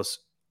was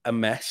a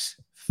mess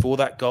for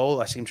that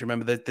goal. I seem to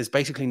remember that there's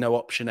basically no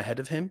option ahead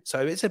of him,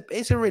 so it's a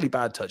really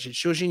bad touch. It's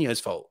Jorginho's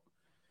fault,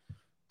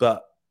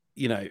 but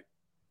you know.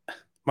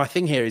 My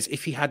thing here is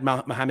if he had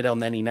Mohamed El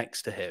Neni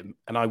next to him,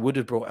 and I would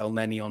have brought El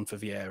Neni on for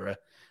Vieira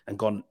and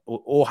gone,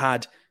 or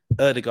had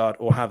Ødegaard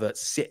or Havertz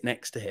sit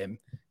next to him,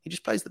 he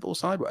just plays the ball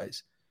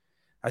sideways.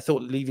 I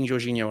thought leaving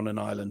Jorginho on an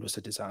island was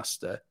a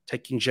disaster.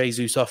 Taking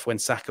Jesus off when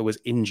Xhaka was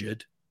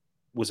injured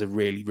was a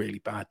really, really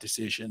bad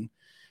decision.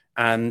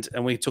 And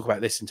we talk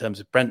about this in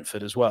terms of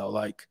Brentford as well.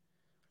 Like,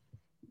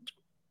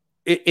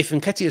 if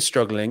Nketiah is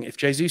struggling, if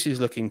Jesus is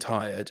looking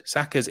tired,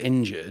 Saka's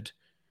injured,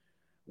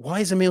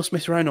 why is Emile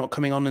Smith-Rowe not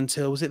coming on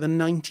until, was it the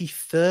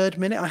 93rd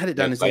minute? I had it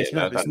down as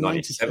 89th. It's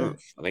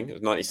 97th, I think. It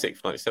was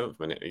 96th, 97th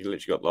minute. He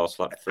literally got last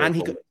like 3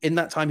 and in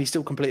that time, he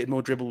still completed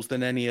more dribbles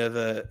than any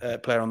other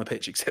player on the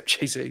pitch except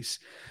Jesus.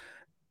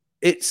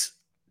 It's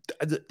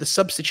the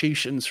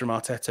substitutions from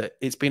Arteta.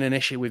 It's been an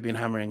issue we've been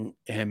hammering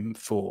him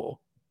for,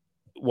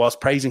 whilst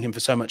praising him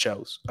for so much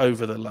else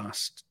over the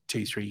last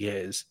 2-3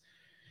 years.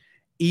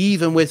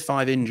 even with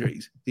 5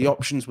 injuries, the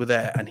options were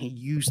there and he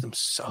used them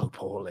so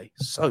poorly,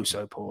 so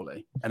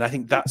poorly. And I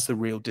think that's the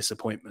real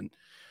disappointment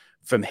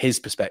from his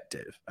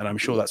perspective. And I'm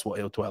sure that's what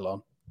he'll dwell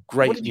on.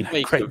 Great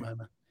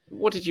moment.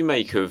 What did you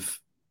make of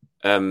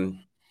who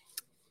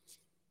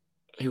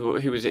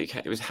was it?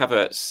 It was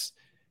Havertz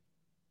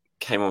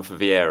came on for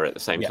Vieira at the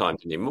same time,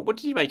 didn't he? What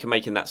did you make of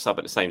making that sub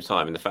at the same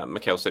time? And the fact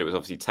Mikel said it was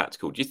obviously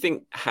tactical. Do you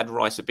think had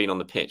Rice had been on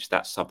the pitch,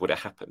 that sub would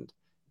have happened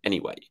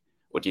anyway?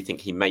 Or do you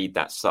think he made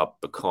that sub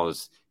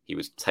because he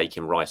was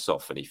taking Rice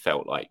off and he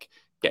felt like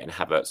getting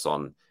Havertz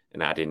on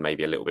and adding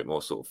maybe a little bit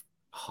more sort of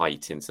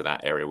height into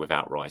that area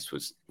without Rice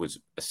was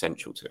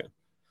essential to him?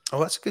 Oh,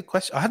 that's a good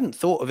question. I hadn't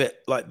thought of it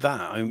like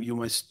that. I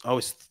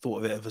always thought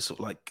of it as a sort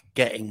of like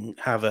getting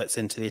Havertz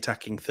into the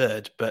attacking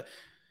third. But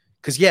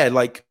because,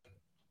 like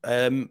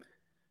Vieira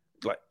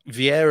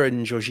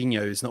and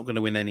Jorginho is not going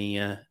to win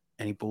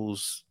any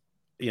balls,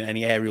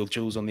 any aerial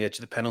duels on the edge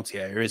of the penalty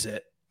area, is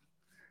it?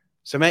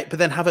 So, mate, but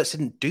then Havertz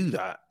didn't do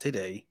that, did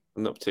he?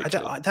 Not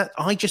particularly.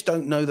 I just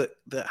don't know that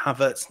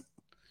Havertz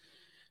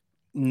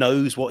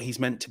knows what he's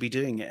meant to be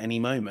doing at any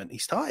moment. He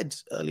started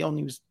early on;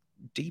 he was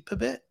deep a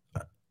bit.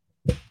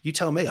 You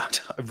tell me. I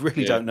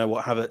really don't know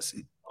what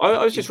Havertz.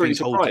 I was just really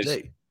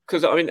surprised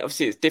because I mean,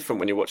 obviously, it's different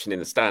when you're watching in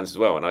the stands as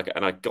well. And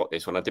I got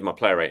this when I did my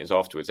player ratings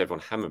afterwards.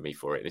 Everyone hammered me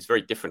for it, and it's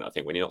very different. I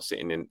think when you're not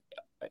sitting in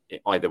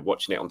either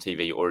watching it on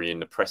TV or you're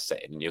in the press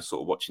setting, and you're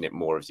sort of watching it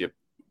more as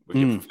with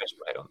your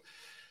professional head on.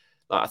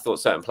 Like, I thought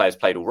certain players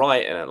played all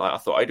right, and I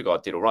thought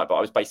Odegaard did all right, but I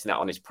was basing that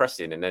on his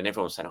pressing, and then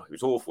everyone was saying, "Oh, he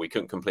was awful. He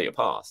couldn't complete a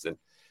pass."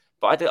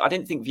 But I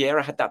didn't think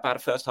Vieira had that bad a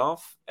first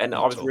half, and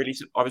I was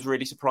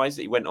really surprised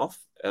that he went off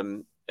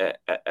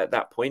at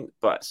that point.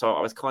 But so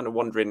I was kind of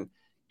wondering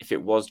if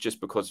it was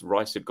just because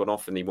Rice had gone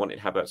off and he wanted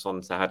Havertz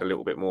on to have a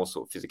little bit more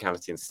sort of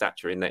physicality and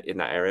stature in that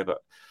area, but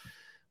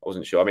I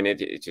wasn't sure. I mean,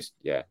 it just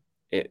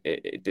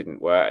it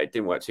didn't work. It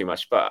didn't work too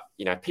much. But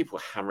people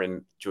were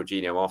hammering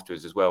Jorginho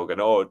afterwards as well,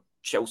 going, "Oh,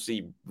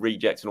 Chelsea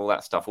rejects and all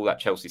that stuff." All that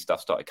Chelsea stuff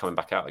started coming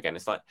back out again.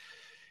 It's like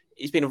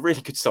he's been a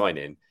really good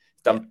signing.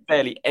 He's done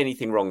barely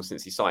anything wrong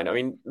since he signed. I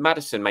mean,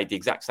 Maddison made the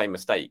exact same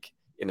mistake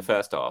in the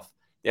first half.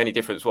 The only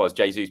difference was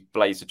Jesus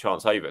blazed a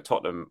chance over.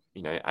 Tottenham,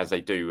 as they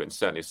do, and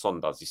certainly as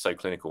Son does, he's so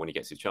clinical when he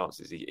gets his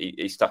chances.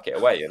 He stuck it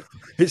away. And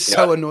it's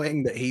so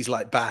annoying that he's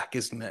like back,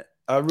 isn't it?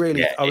 I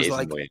was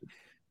like, annoying.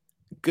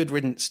 Good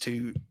riddance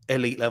to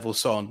elite level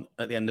Son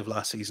at the end of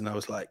last season. I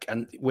was like,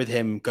 and with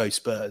him, go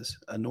Spurs.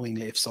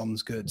 Annoyingly, if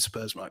Son's good,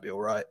 Spurs might be all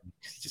right.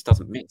 He just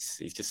doesn't miss.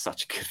 He's just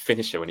such a good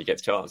finisher when he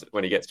gets chances.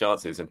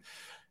 And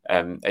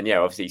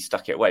obviously he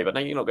stuck it away. But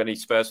no, you're not going to need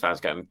Spurs fans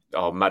going,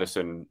 "Oh,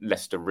 Maddison,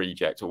 Leicester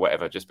reject," or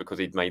whatever, just because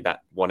he'd made that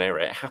one error.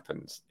 It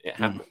happens.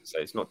 So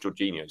it's not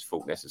Jorginho's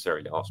fault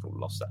necessarily that Arsenal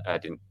lost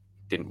that.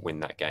 Didn't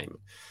win that game.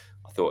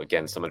 I thought,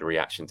 again, some of the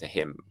reaction to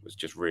him was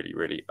just really,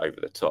 really over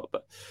the top.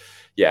 But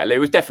yeah, it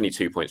was definitely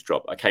 2 points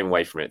drop. I came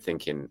away from it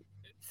thinking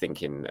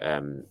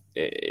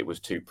it was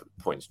 2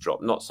 points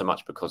drop, not so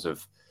much because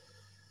of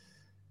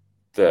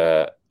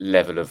the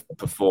level of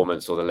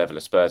performance or the level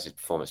of Spurs'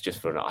 performance.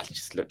 I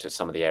just looked at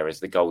some of the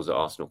areas, the goals that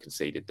Arsenal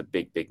conceded, the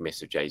big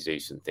miss of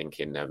Jesus, and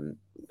thinking,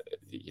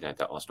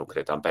 that Arsenal could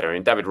have done better.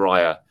 And David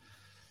Raya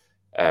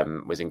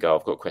was in goal.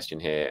 I've got a question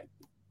here.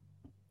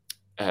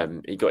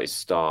 He got his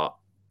start.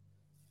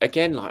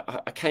 Again,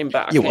 I came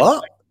back.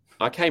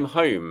 I came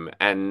home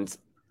and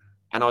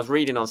I was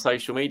reading on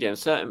social media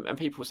and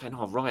people were saying,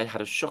 "Oh, Raya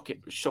had a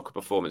shocker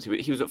performance.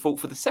 He was at fault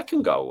for the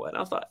second goal." And I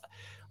was like,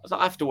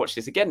 I have to watch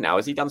this again now.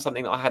 Has he done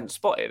something that I hadn't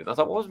spotted? And I was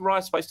like, what was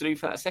Raya supposed to do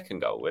for that second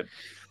goal?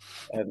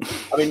 And,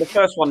 I mean, the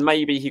first one,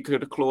 maybe he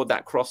could have clawed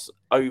that cross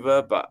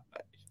over, but,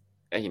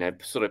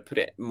 sort of put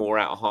it more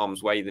out of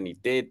harm's way than he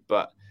did.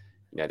 But,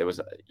 there was,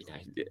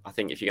 I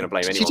think if you're going to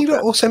blame anyone. Did you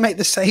not also make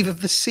the save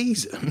of the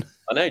season?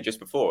 I know, just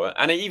before.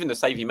 And even the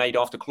save he made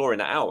after clawing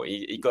it out,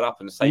 he got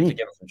up and saved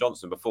again from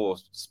Johnson before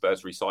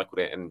Spurs recycled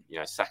it. And,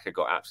 Xhaka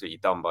got absolutely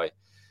done by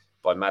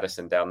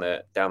Maddison down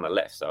the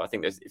left. So I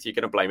think if you're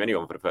going to blame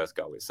anyone for the first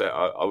goal,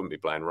 I wouldn't be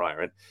blaming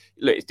Raya. And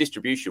look, his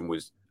distribution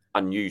was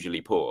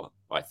unusually poor,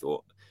 I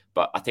thought.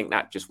 But I think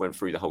that just went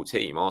through the whole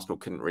team. Arsenal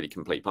couldn't really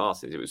complete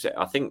passes.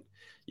 I think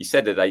you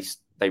said that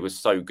they were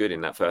so good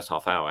in that first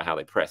half hour, how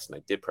they pressed, and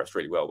they did press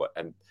really well.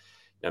 And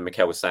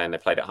Mikel was saying they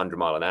played at 100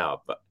 mile an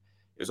hour, but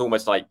it was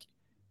almost like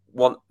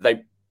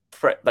they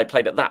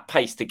played at that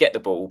pace to get the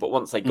ball, but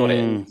once they got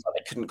it,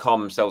 they couldn't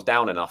calm themselves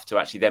down enough to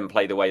actually then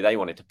play the way they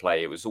wanted to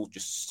play. It was all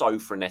just so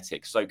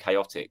frenetic, so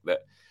chaotic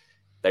that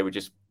they were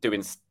just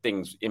doing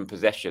things in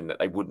possession that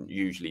they wouldn't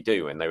usually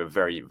do, and they were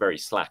very, very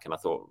slack. And I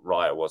thought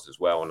Raya was as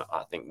well. And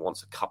I think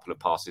once a couple of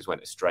passes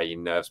went astray,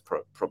 nerves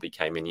probably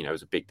came in. It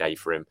was a big day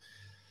for him.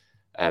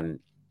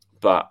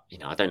 But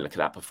I don't look at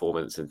that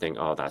performance and think,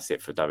 "Oh, that's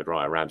it for David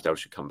Raya. Ramsdale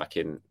should come back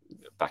in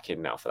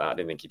now for that." I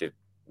didn't think he did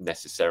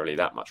necessarily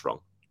that much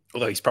wrong.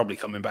 Although he's probably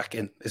coming back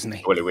in, isn't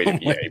he? Well,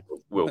 he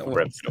will for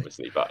Brentford,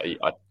 obviously. But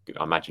I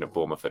imagine at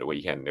Bournemouth at the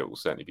weekend, it will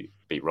certainly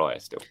be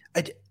Raya still.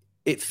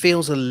 It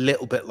feels a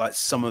little bit like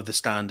some of the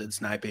standards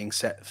now being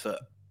set for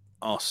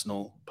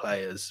Arsenal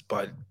players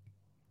by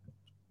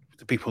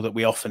the people that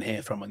we often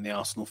hear from in the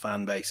Arsenal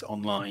fan base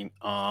online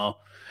are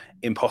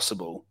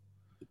impossible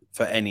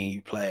for any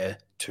player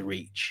to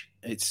reach.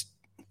 It's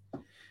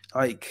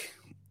like,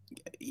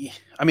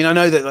 I mean, I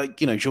know that,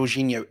 like, you know,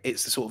 Jorginho,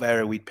 it's the sort of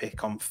area we'd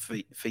pick on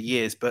for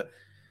years, but,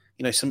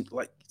 you know, some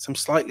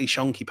slightly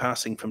shonky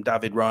passing from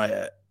David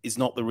Raya is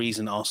not the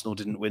reason Arsenal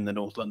didn't win the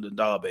North London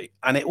derby.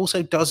 And it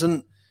also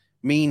doesn't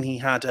mean he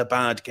had a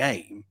bad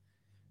game.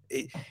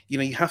 You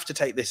know, you have to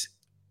take this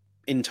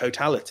in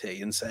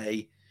totality and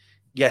say,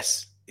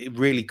 yes, it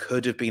really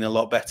could have been a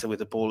lot better with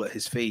the ball at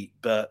his feet,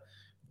 but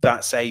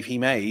that save he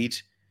made,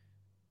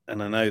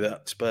 and I know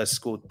that Spurs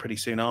scored pretty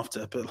soon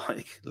after, but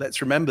like,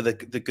 let's remember the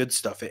good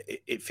stuff.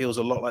 It feels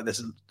a lot like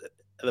this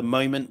at the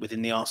moment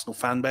within the Arsenal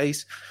fan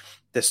base.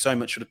 There's so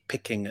much sort of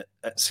picking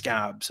at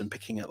scabs and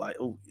picking at like,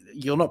 oh,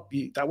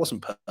 that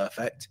wasn't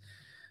perfect.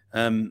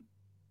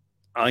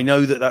 I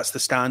know that that's the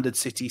standard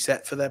City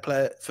set for their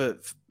player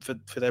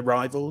for their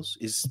rivals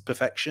is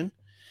perfection,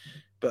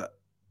 but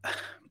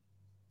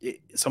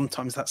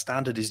sometimes that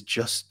standard is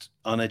just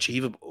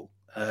unachievable.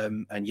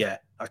 And yeah,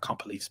 I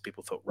can't believe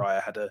people thought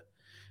Raya had a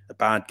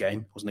bad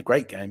game. It wasn't a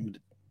great game.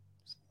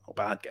 It's not a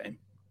bad game.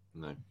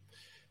 No.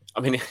 I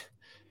mean,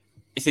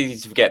 it's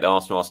easy to forget that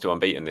Arsenal are still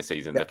unbeaten this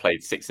season. Yeah. They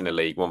played 6 in the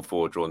league, won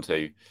 4, drawn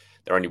 2.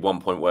 They're only 1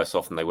 point worse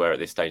off than they were at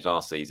this stage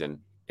last season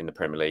in the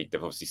Premier League.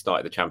 They've obviously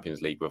started the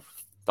Champions League with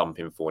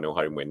thumping 4-0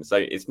 home win. So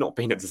it's not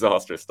been a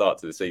disastrous start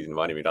to the season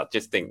by any means. I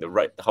just think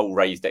the whole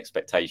raised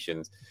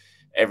expectations,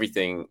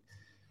 everything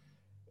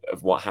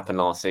of what happened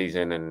last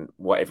season and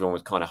what everyone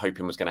was kind of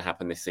hoping was going to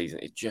happen this season,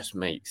 it just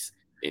makes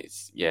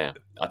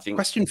I think.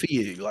 Question for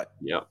you, like,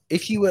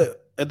 if you were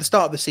at the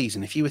start of the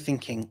season, if you were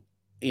thinking,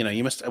 you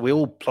know, we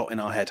all plot in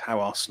our head how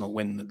Arsenal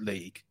win the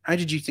league. How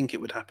did you think it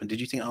would happen? Did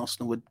you think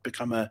Arsenal would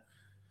become a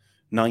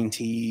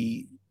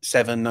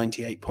 97,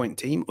 98 point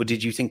team, or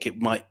did you think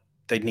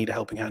they'd need a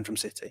helping hand from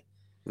City?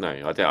 No,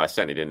 I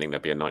certainly didn't think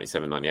there'd be a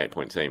 97, 98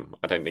 point team.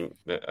 I don't think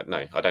that.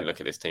 No, I don't look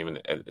at this team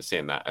and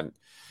seeing that. And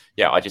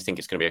yeah, I just think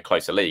it's going to be a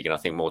closer league, and I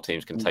think more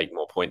teams can take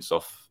more points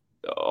off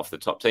the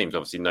top teams.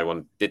 Obviously, no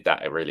one did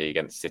that really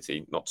against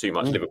City. Not too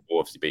much. Liverpool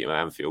obviously beat them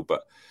at Anfield,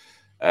 but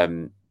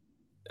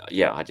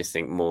yeah, I just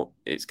think more.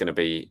 It's going to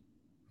be,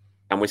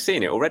 and we're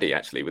seeing it already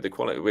actually with the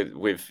quality.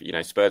 With you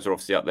know, Spurs are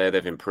obviously up there.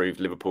 They've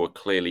improved. Liverpool are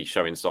clearly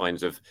showing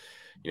signs of,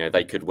 you know,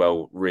 they could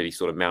well really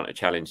sort of mount a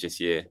challenge this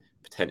year,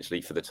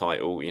 potentially for the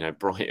title. You know,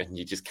 Brighton,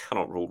 you just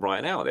cannot rule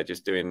Brighton out. They're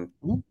just doing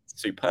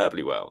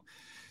superbly well,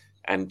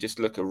 and just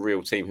look a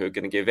real team who are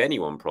going to give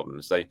anyone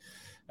problems. So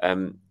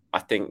I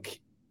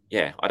think.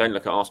 Yeah, I don't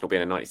look at Arsenal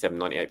being a 97,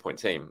 98 point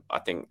team. I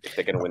think if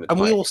they're going to win the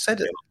title... And we all said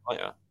it.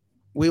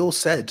 We all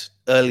said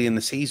early in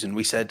the season,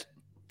 we said,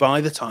 by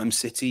the time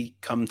City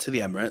come to the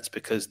Emirates,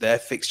 because their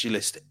fixture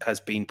list has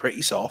been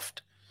pretty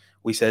soft,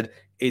 we said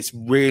it's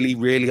really,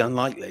 really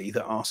unlikely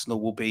that Arsenal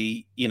will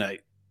be, you know,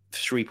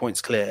 3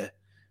 points clear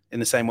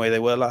in the same way they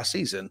were last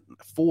season.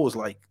 4 is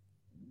like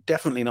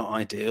definitely not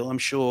ideal. I'm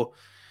sure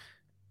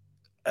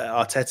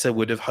Arteta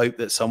would have hoped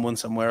that someone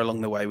somewhere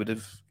along the way would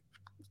have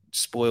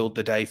spoiled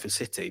the day for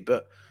City,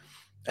 but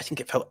I think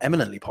it felt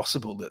eminently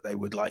possible that they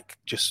would like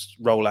just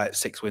roll out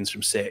 6 wins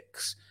from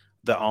 6,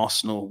 that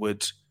Arsenal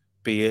would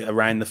be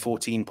around the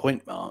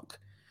 14-point mark.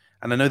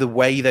 And I know the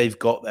way they've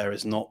got there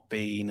has not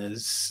been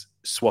as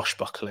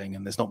swashbuckling,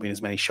 and there's not been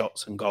as many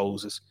shots and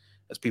goals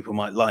as people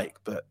might like,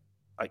 but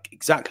like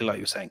exactly like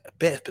you're saying, a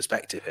bit of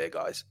perspective here,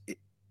 guys.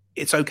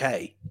 It's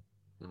okay.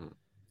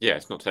 Yeah,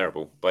 it's not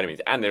terrible by any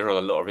means. And there are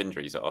a lot of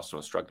injuries that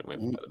Arsenal are struggling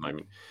with at the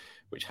moment,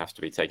 which has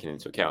to be taken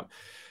into account.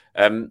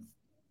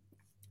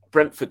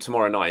 Brentford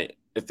tomorrow night,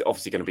 it's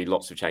obviously going to be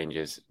lots of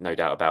changes, no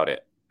doubt about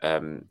it,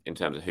 in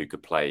terms of who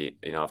could play.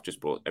 You know, I've just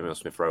brought Emile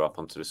Smith-Rowe up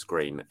onto the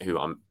screen, who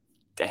I'm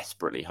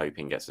desperately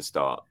hoping gets a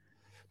start.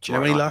 Do you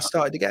know when he last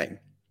started the game?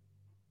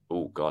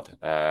 Oh, God.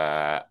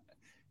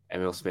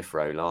 Emile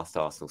Smith-Rowe, last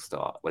Arsenal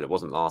start. Well, it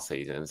wasn't last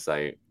season,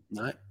 so...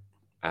 No.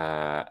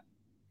 Oh,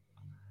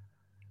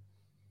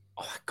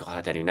 God,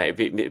 I don't even know.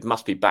 It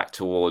must be back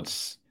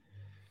towards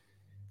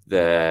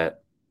the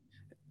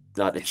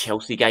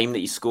Chelsea game that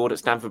he scored at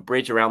Stamford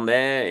Bridge, around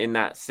there in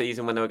that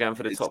season when they were going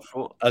for the top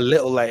 4. A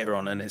little later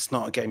on, and it's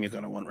not a game you're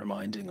going to want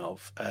reminding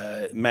of.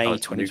 May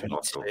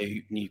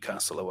 2022,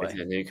 Newcastle away.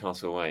 Yeah,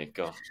 Newcastle away.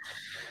 God,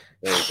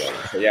 there you go.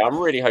 So, yeah, I'm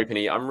really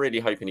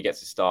hoping he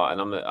gets a start,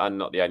 and I'm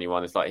not the only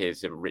one. It's like,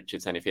 here's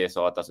Richardson. If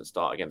ESR doesn't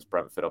start against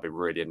Brentford, I'll be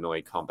really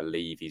annoyed. Can't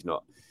believe he's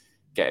not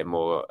getting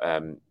more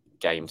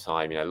game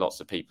time. You know, lots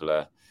of people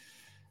are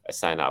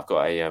saying that. I've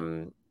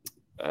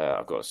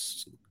got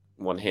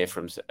one here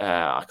from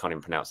I can't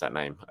even pronounce that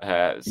name,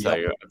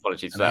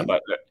 apologies for that.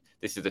 But look,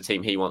 this is the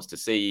team he wants to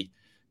see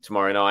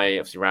tomorrow night.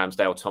 Obviously,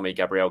 Ramsdale, Tommy,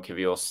 Gabriel,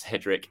 Kivior,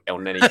 Cedric, El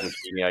Neni,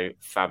 Jorginho,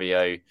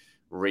 Fabio,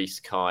 Reece,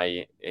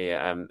 Kai,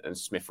 and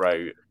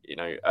Smith-Rowe. You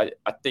know,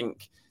 I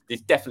think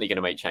he's definitely going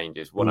to make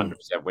changes. 100%.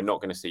 We're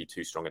not going to see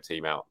too strong a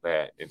team out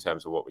there in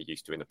terms of what we're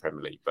used to in the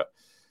Premier League. But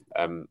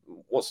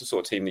what's the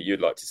sort of team that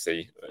you'd like to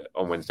see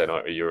on Wednesday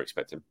night, or you're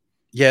expecting?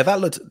 Yeah,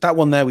 that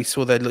one there we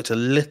saw there looked a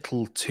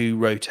little too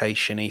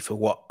rotation-y for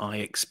what I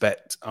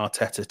expect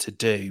Arteta to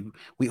do.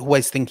 We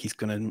always think he's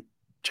going to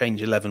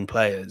change 11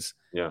 players.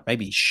 Yeah.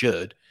 Maybe he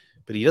should,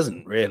 but he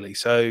doesn't really.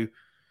 So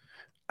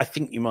I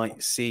think you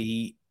might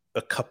see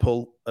a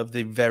couple of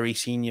the very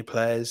senior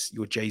players,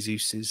 your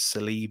Jesus's,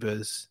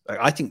 Saliba's.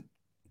 I think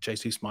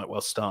Jesus might well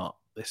start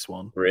this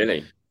one.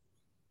 Really?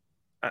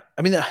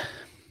 I mean,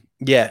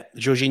 yeah,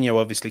 Jorginho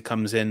obviously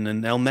comes in,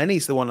 and El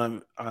Nenny's the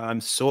one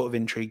I'm sort of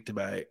intrigued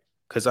about.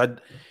 Because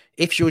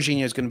if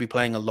Jorginho is going to be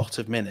playing a lot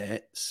of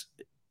minutes,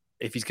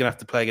 if he's going to have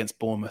to play against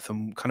Bournemouth,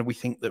 and kind of we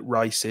think that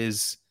Rice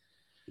is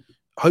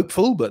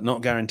hopeful but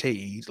not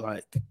guaranteed,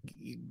 like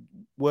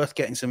worth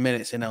getting some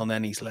minutes in El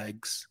Nenny's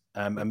legs,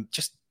 and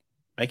just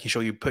making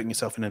sure you're putting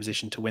yourself in a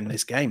position to win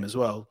this game as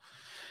well.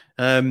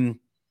 I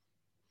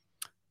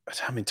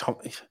mean, Tom,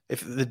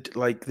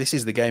 this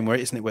is the game where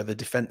the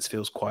defense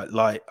feels quite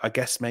light. I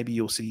guess maybe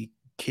you'll see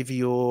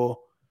Kivior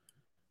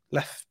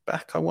left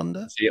back, I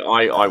wonder. See,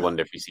 I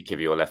wonder if you see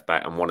Kivior left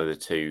back and one of the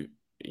two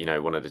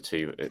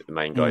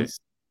main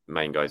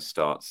guys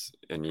starts,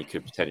 and you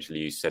could potentially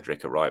use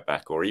Cedric at right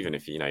back, or even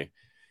if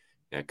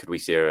could we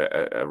see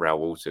a Raul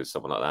Walters,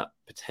 someone like that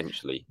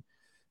potentially?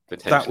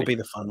 That would be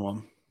the fun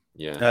one.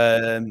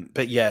 Yeah.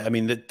 But yeah, I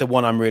mean the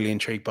one I'm really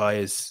intrigued by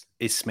is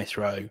Smith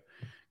Rowe,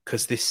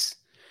 because this,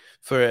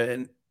 for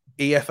an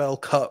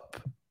EFL Cup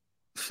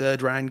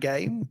third round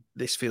game,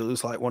 this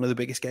feels like one of the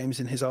biggest games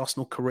in his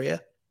Arsenal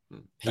career.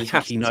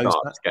 He knows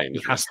that. Game,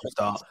 he has to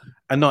start.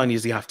 And not only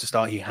does he have to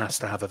start, he has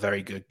to have a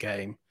very good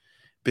game,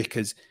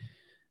 because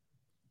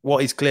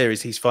what is clear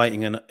is he's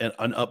fighting an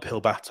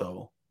uphill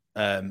battle.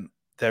 Fabio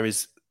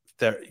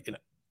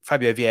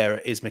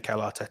Vieira is Mikel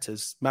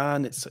Arteta's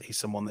man. He's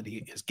someone that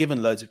he has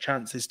given loads of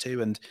chances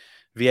to, and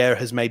Vieira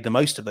has made the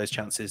most of those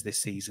chances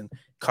this season.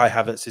 Kai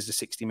Havertz is a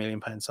 £60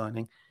 million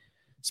signing.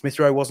 Smith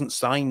Rowe wasn't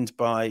signed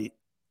by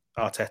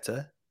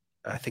Arteta.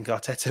 I think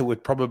Arteta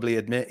would probably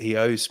admit he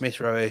owes Smith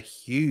Rowe a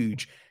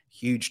huge,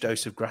 huge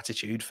dose of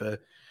gratitude for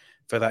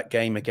that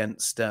game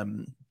against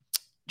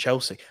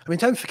Chelsea. I mean,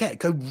 don't forget,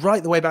 go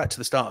right the way back to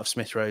the start of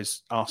Smith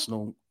Rowe's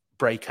Arsenal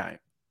breakout.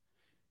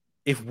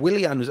 If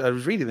Willian I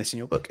was reading this in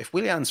your book, if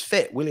Willian's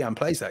fit, Willian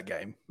plays that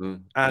game.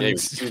 And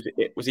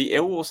yeah, was he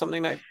ill or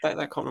something? I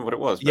can't remember what it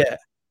was. Yeah.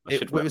 I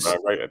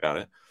wrote about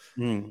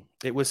it.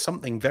 It was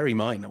something very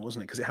minor,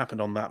 wasn't it? Because it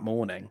happened on that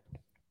morning.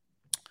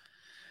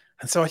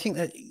 And so I think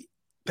that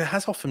there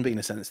has often been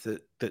a sense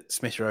that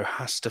Smith Rowe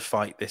has to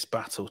fight this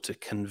battle to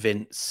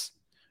convince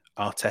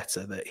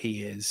Arteta that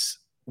he is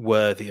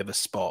worthy of a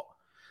spot.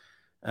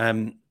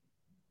 And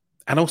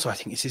also, I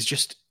think this is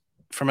just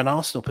from an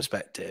Arsenal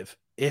perspective.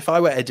 If I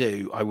were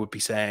Edu, I would be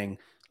saying,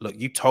 look,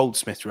 you told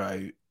Smith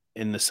Rowe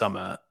in the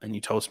summer, and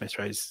you told Smith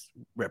Rowe's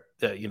rep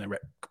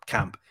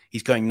camp,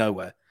 he's going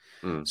nowhere.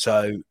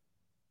 So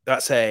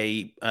that's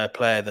a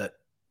player that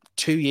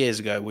 2 years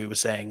ago we were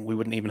saying we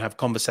wouldn't even have a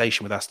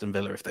conversation with Aston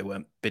Villa if they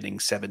weren't bidding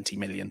 £70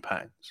 million.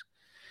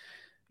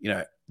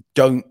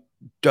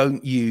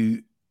 Don't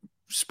you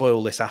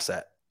spoil this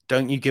asset.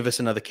 Don't you give us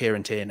another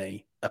Kieran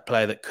Tierney, a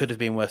player that could have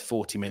been worth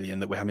 40 million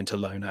that we're having to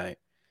loan out.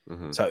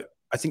 Mm-hmm. So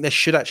I think there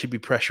should actually be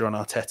pressure on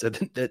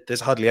Arteta.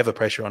 There's hardly ever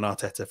pressure on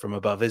Arteta from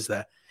above, is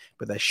there?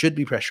 But there should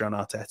be pressure on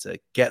Arteta.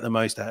 Get the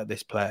most out of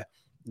this player.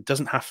 It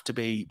doesn't have to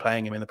be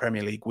playing him in the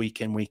Premier League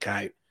week in, week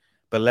out.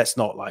 But let's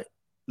not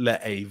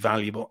let a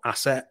valuable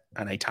asset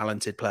and a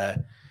talented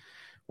player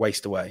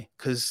waste away.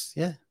 Because,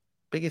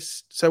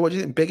 so what do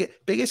you think?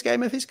 Biggest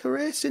game of his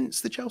career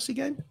since the Chelsea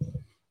game?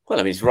 Well,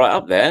 I mean, it's right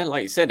up there,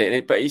 like you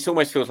said, but it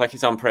almost feels like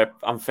it's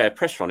unfair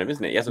pressure on him,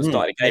 isn't it? He hasn't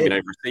started a game in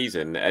over a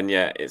season, and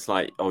yet it's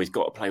like, he's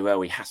got to play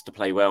well. He has to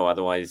play well,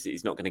 otherwise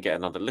he's not going to get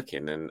another look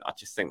in. And I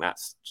just think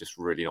that's just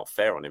really not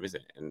fair on him, is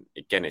it? And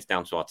again, it's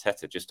down to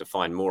Arteta just to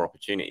find more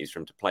opportunities for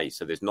him to play,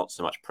 so there's not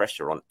so much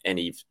pressure on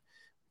any,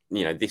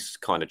 this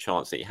kind of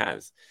chance that he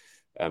has,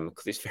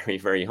 because it's very,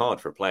 very hard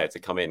for a player to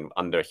come in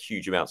under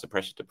huge amounts of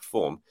pressure to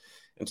perform.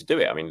 And to do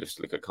it, I mean, just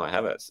look at Kai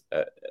Havertz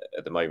at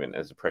the moment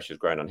as the pressure's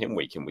growing on him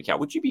week in, week out.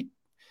 Would you be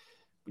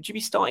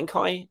starting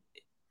Kai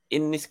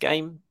in this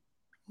game?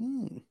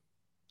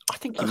 I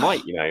think he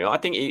might. I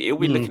think he'll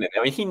be looking at it.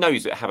 I mean, he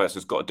knows that Havertz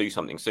has got to do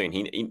something soon.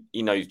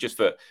 He knows, just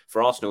for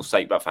Arsenal's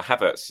sake, but for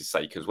Havertz's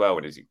sake as well,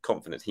 and his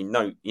confidence. He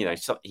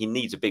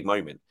needs a big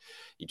moment.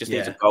 He just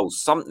needs a goal,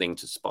 something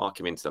to spark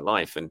him into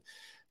life. And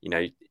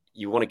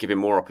you want to give him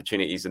more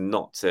opportunities and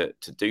not to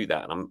do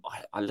that. And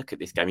I look at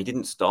this game. He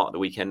didn't start at the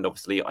weekend,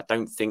 obviously. I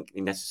don't think he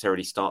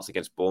necessarily starts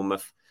against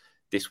Bournemouth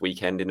this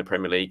weekend in the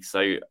Premier League.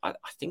 So I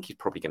think he's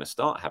probably going to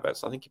start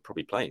Havertz. I think he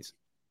probably plays.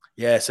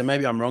 Yeah, so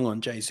maybe I'm wrong on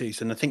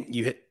Jesus. And I think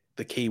you hit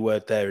the key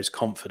word there is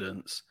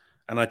confidence.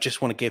 And I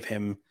just want to give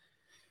him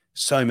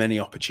so many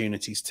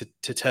opportunities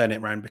to turn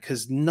it around,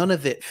 because none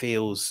of it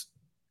feels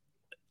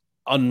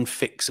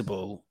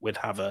unfixable with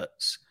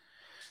Havertz.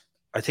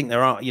 I think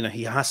there are,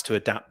 he has to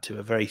adapt to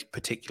a very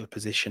particular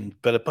position,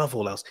 but above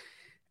all else,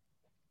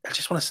 I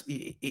just want to.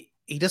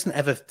 He doesn't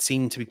ever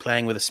seem to be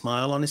playing with a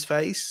smile on his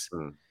face.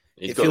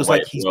 He's got a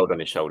weight of the world on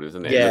his shoulders,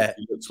 isn't it? Yeah,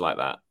 he looks like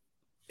that.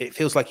 it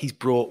feels like he's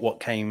brought what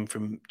came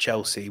from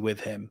Chelsea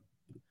with him,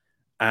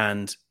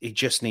 and he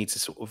just needs a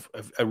sort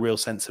of a real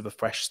sense of a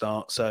fresh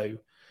start. So,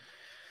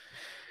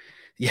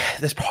 yeah,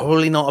 there's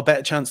probably not a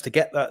better chance to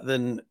get that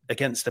than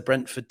against the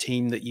Brentford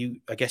team that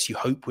I guess you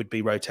hope would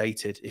be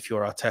rotated if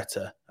you're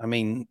Arteta. I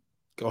mean,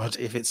 God,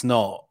 if it's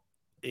not,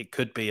 it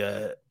could be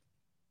a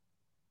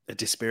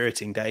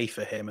dispiriting day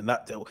for him. And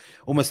that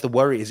almost the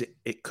worry is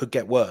it could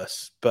get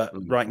worse. But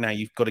right now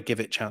you've got to give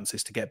it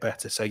chances to get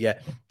better. So yeah,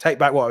 take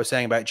back what I was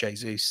saying about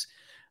Jesus.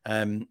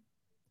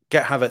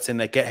 Get Havertz in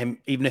there, get him,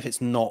 even if it's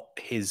not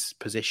his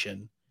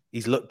position.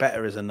 He's looked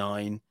better as a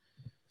 9.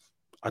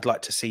 I'd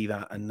like to see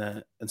that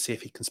and see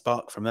if he can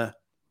spark from there.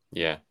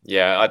 Yeah,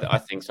 I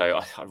think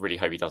so. I really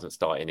hope he doesn't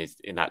start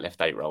in that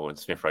left 8 role and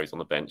Smith Rowe's on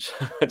the bench.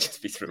 I'd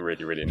just be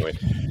really, really annoyed.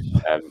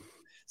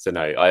 So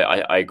no,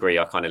 I agree.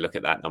 I kind of look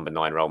at that number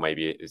 9 role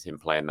maybe as him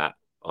playing that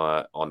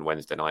on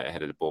Wednesday night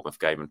ahead of the Bournemouth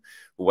game, and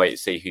we'll wait to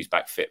see who's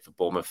back fit for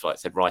Bournemouth. Like I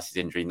said, Rice's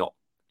injury not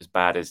as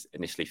bad as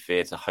initially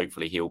feared, so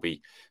hopefully he'll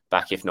be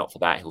back. If not for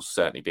that, he'll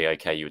certainly be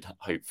okay. You would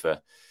hope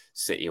for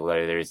City,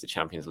 although there is the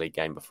Champions League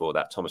game before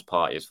that. Thomas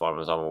Partey, as far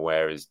as I'm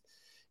aware, is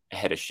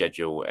ahead of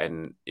schedule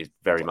and is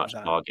very much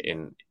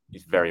targeting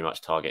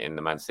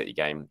the Man City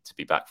game to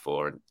be back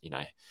for. And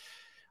I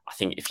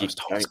think if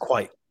it's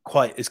quite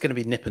it's going to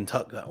be nip and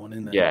tuck, that one,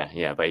 isn't it?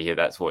 Yeah, but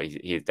that's what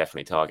he is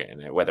definitely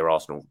targeting. Whether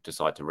Arsenal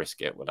decide to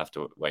risk it, we'll have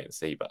to wait and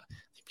see. But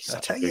I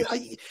tell you,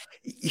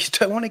 you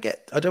don't want to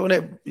I don't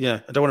want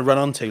to run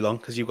on too long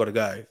because you've got to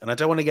go, and I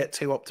don't want to get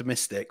too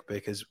optimistic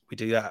because we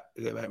do that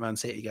about Man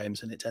City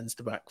games and it tends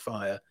to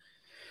backfire.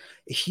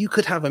 If you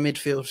could have a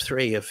midfield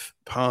 3 of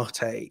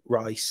Partey,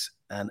 Rice,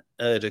 and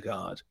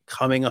Ødegaard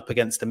coming up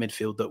against a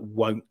midfield that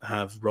won't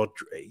have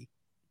Rodri,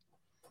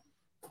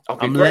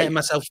 I'm letting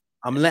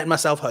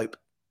myself hope.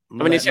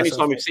 It's the only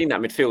time we've seen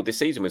that midfield this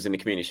season was in the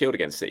Community Shield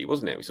against City,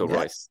 wasn't it? We saw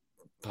Rice,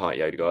 Partey,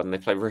 Ødegaard, and they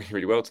played really,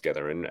 really well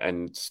together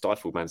and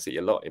stifled Man City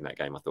a lot in that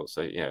game, I thought.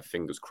 So,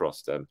 fingers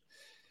crossed.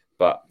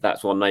 But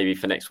that's one maybe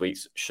for next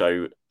week's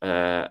show.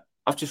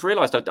 I've just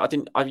realised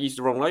I've used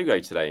the wrong logo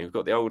today. We've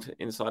got the old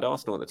Inside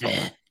Arsenal at the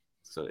top.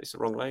 So it's the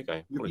wrong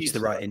logo. Use the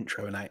right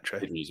intro and outro.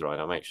 Didn't use the right.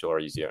 I'll make sure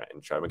I use the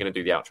intro. We're going to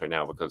do the outro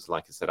now because,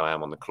 like I said, I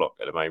am on the clock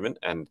at the moment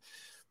and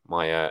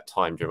my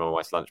time during my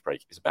wife's lunch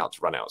break is about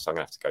to run out. So I'm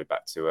going to have to go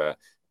back to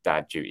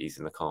dad duties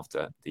and look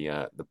after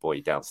the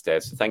boy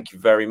downstairs. So thank you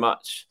very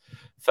much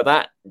for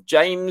that,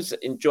 James.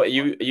 Enjoy. Are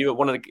you at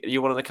one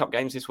of the cup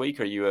games this week?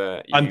 Or are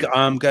you?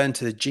 I'm going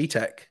to the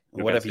GTEC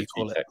or whatever you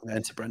call it. I'm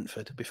going to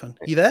Brentford. It'll be fun.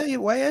 You there? You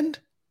way end?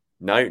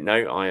 No,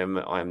 I am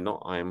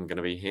not. I am going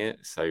to be here.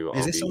 So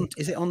is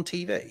it on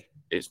TV?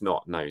 It's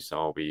not. No. So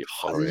I'll be.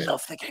 I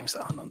love the games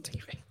that aren't on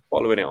TV.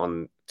 Following it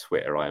on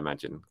Twitter, I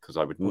imagine, because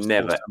I would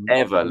never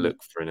ever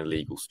look for an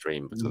illegal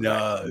stream because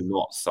that's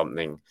not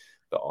something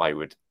that I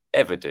would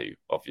ever do,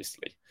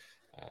 obviously.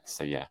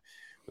 So yeah,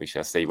 we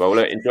shall see. Well,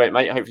 look, enjoy it,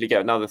 mate. Hopefully get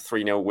another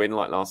 3-0 win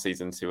like last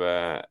season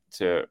to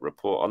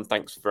report on.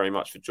 Thanks very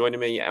much for joining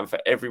me, and for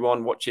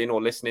everyone watching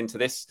or listening to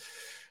this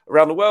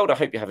around the world. I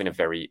hope you're having a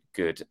very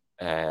good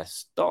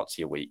start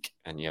to your week,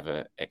 and you have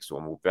an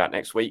excellent one. We'll be back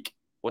next week.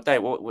 What day?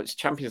 What's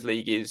Champions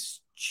League is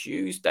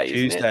Tuesday,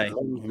 Tuesday.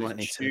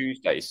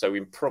 Tuesday. So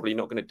we're probably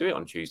not going to do it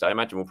on Tuesday. I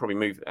imagine we'll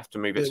probably have to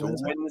move it to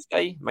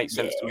Wednesday. Makes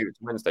sense to move it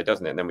to Wednesday,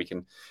 doesn't it? And then we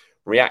can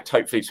react,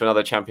 hopefully, to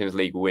another Champions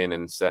League win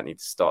and certainly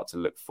start to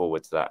look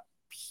forward to that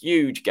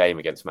huge game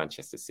against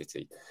Manchester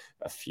City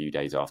a few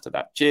days after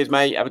that. Cheers,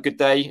 mate. Have a good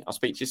day. I'll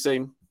speak to you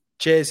soon.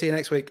 Cheers. See you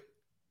next week.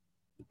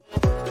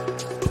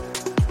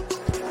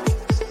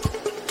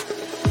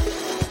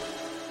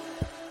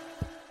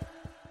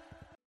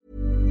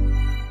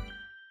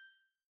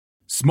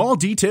 Small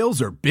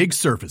details are big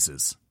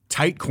surfaces.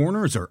 Tight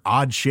corners are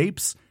odd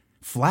shapes.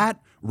 Flat,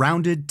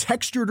 rounded,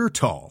 textured, or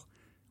tall.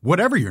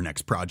 Whatever your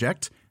next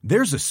project,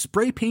 there's a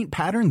spray paint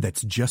pattern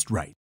that's just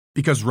right.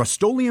 Because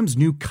Rust-Oleum's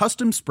new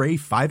Custom Spray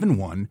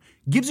 5-in-1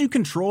 gives you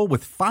control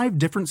with 5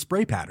 different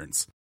spray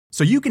patterns.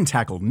 So you can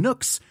tackle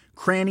nooks,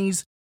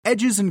 crannies,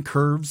 edges, and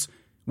curves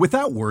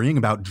without worrying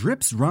about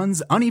drips,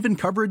 runs, uneven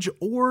coverage,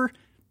 or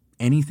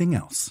anything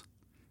else.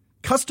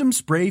 Custom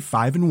Spray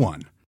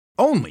 5-in-1.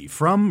 Only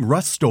from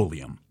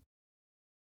Rust-Oleum.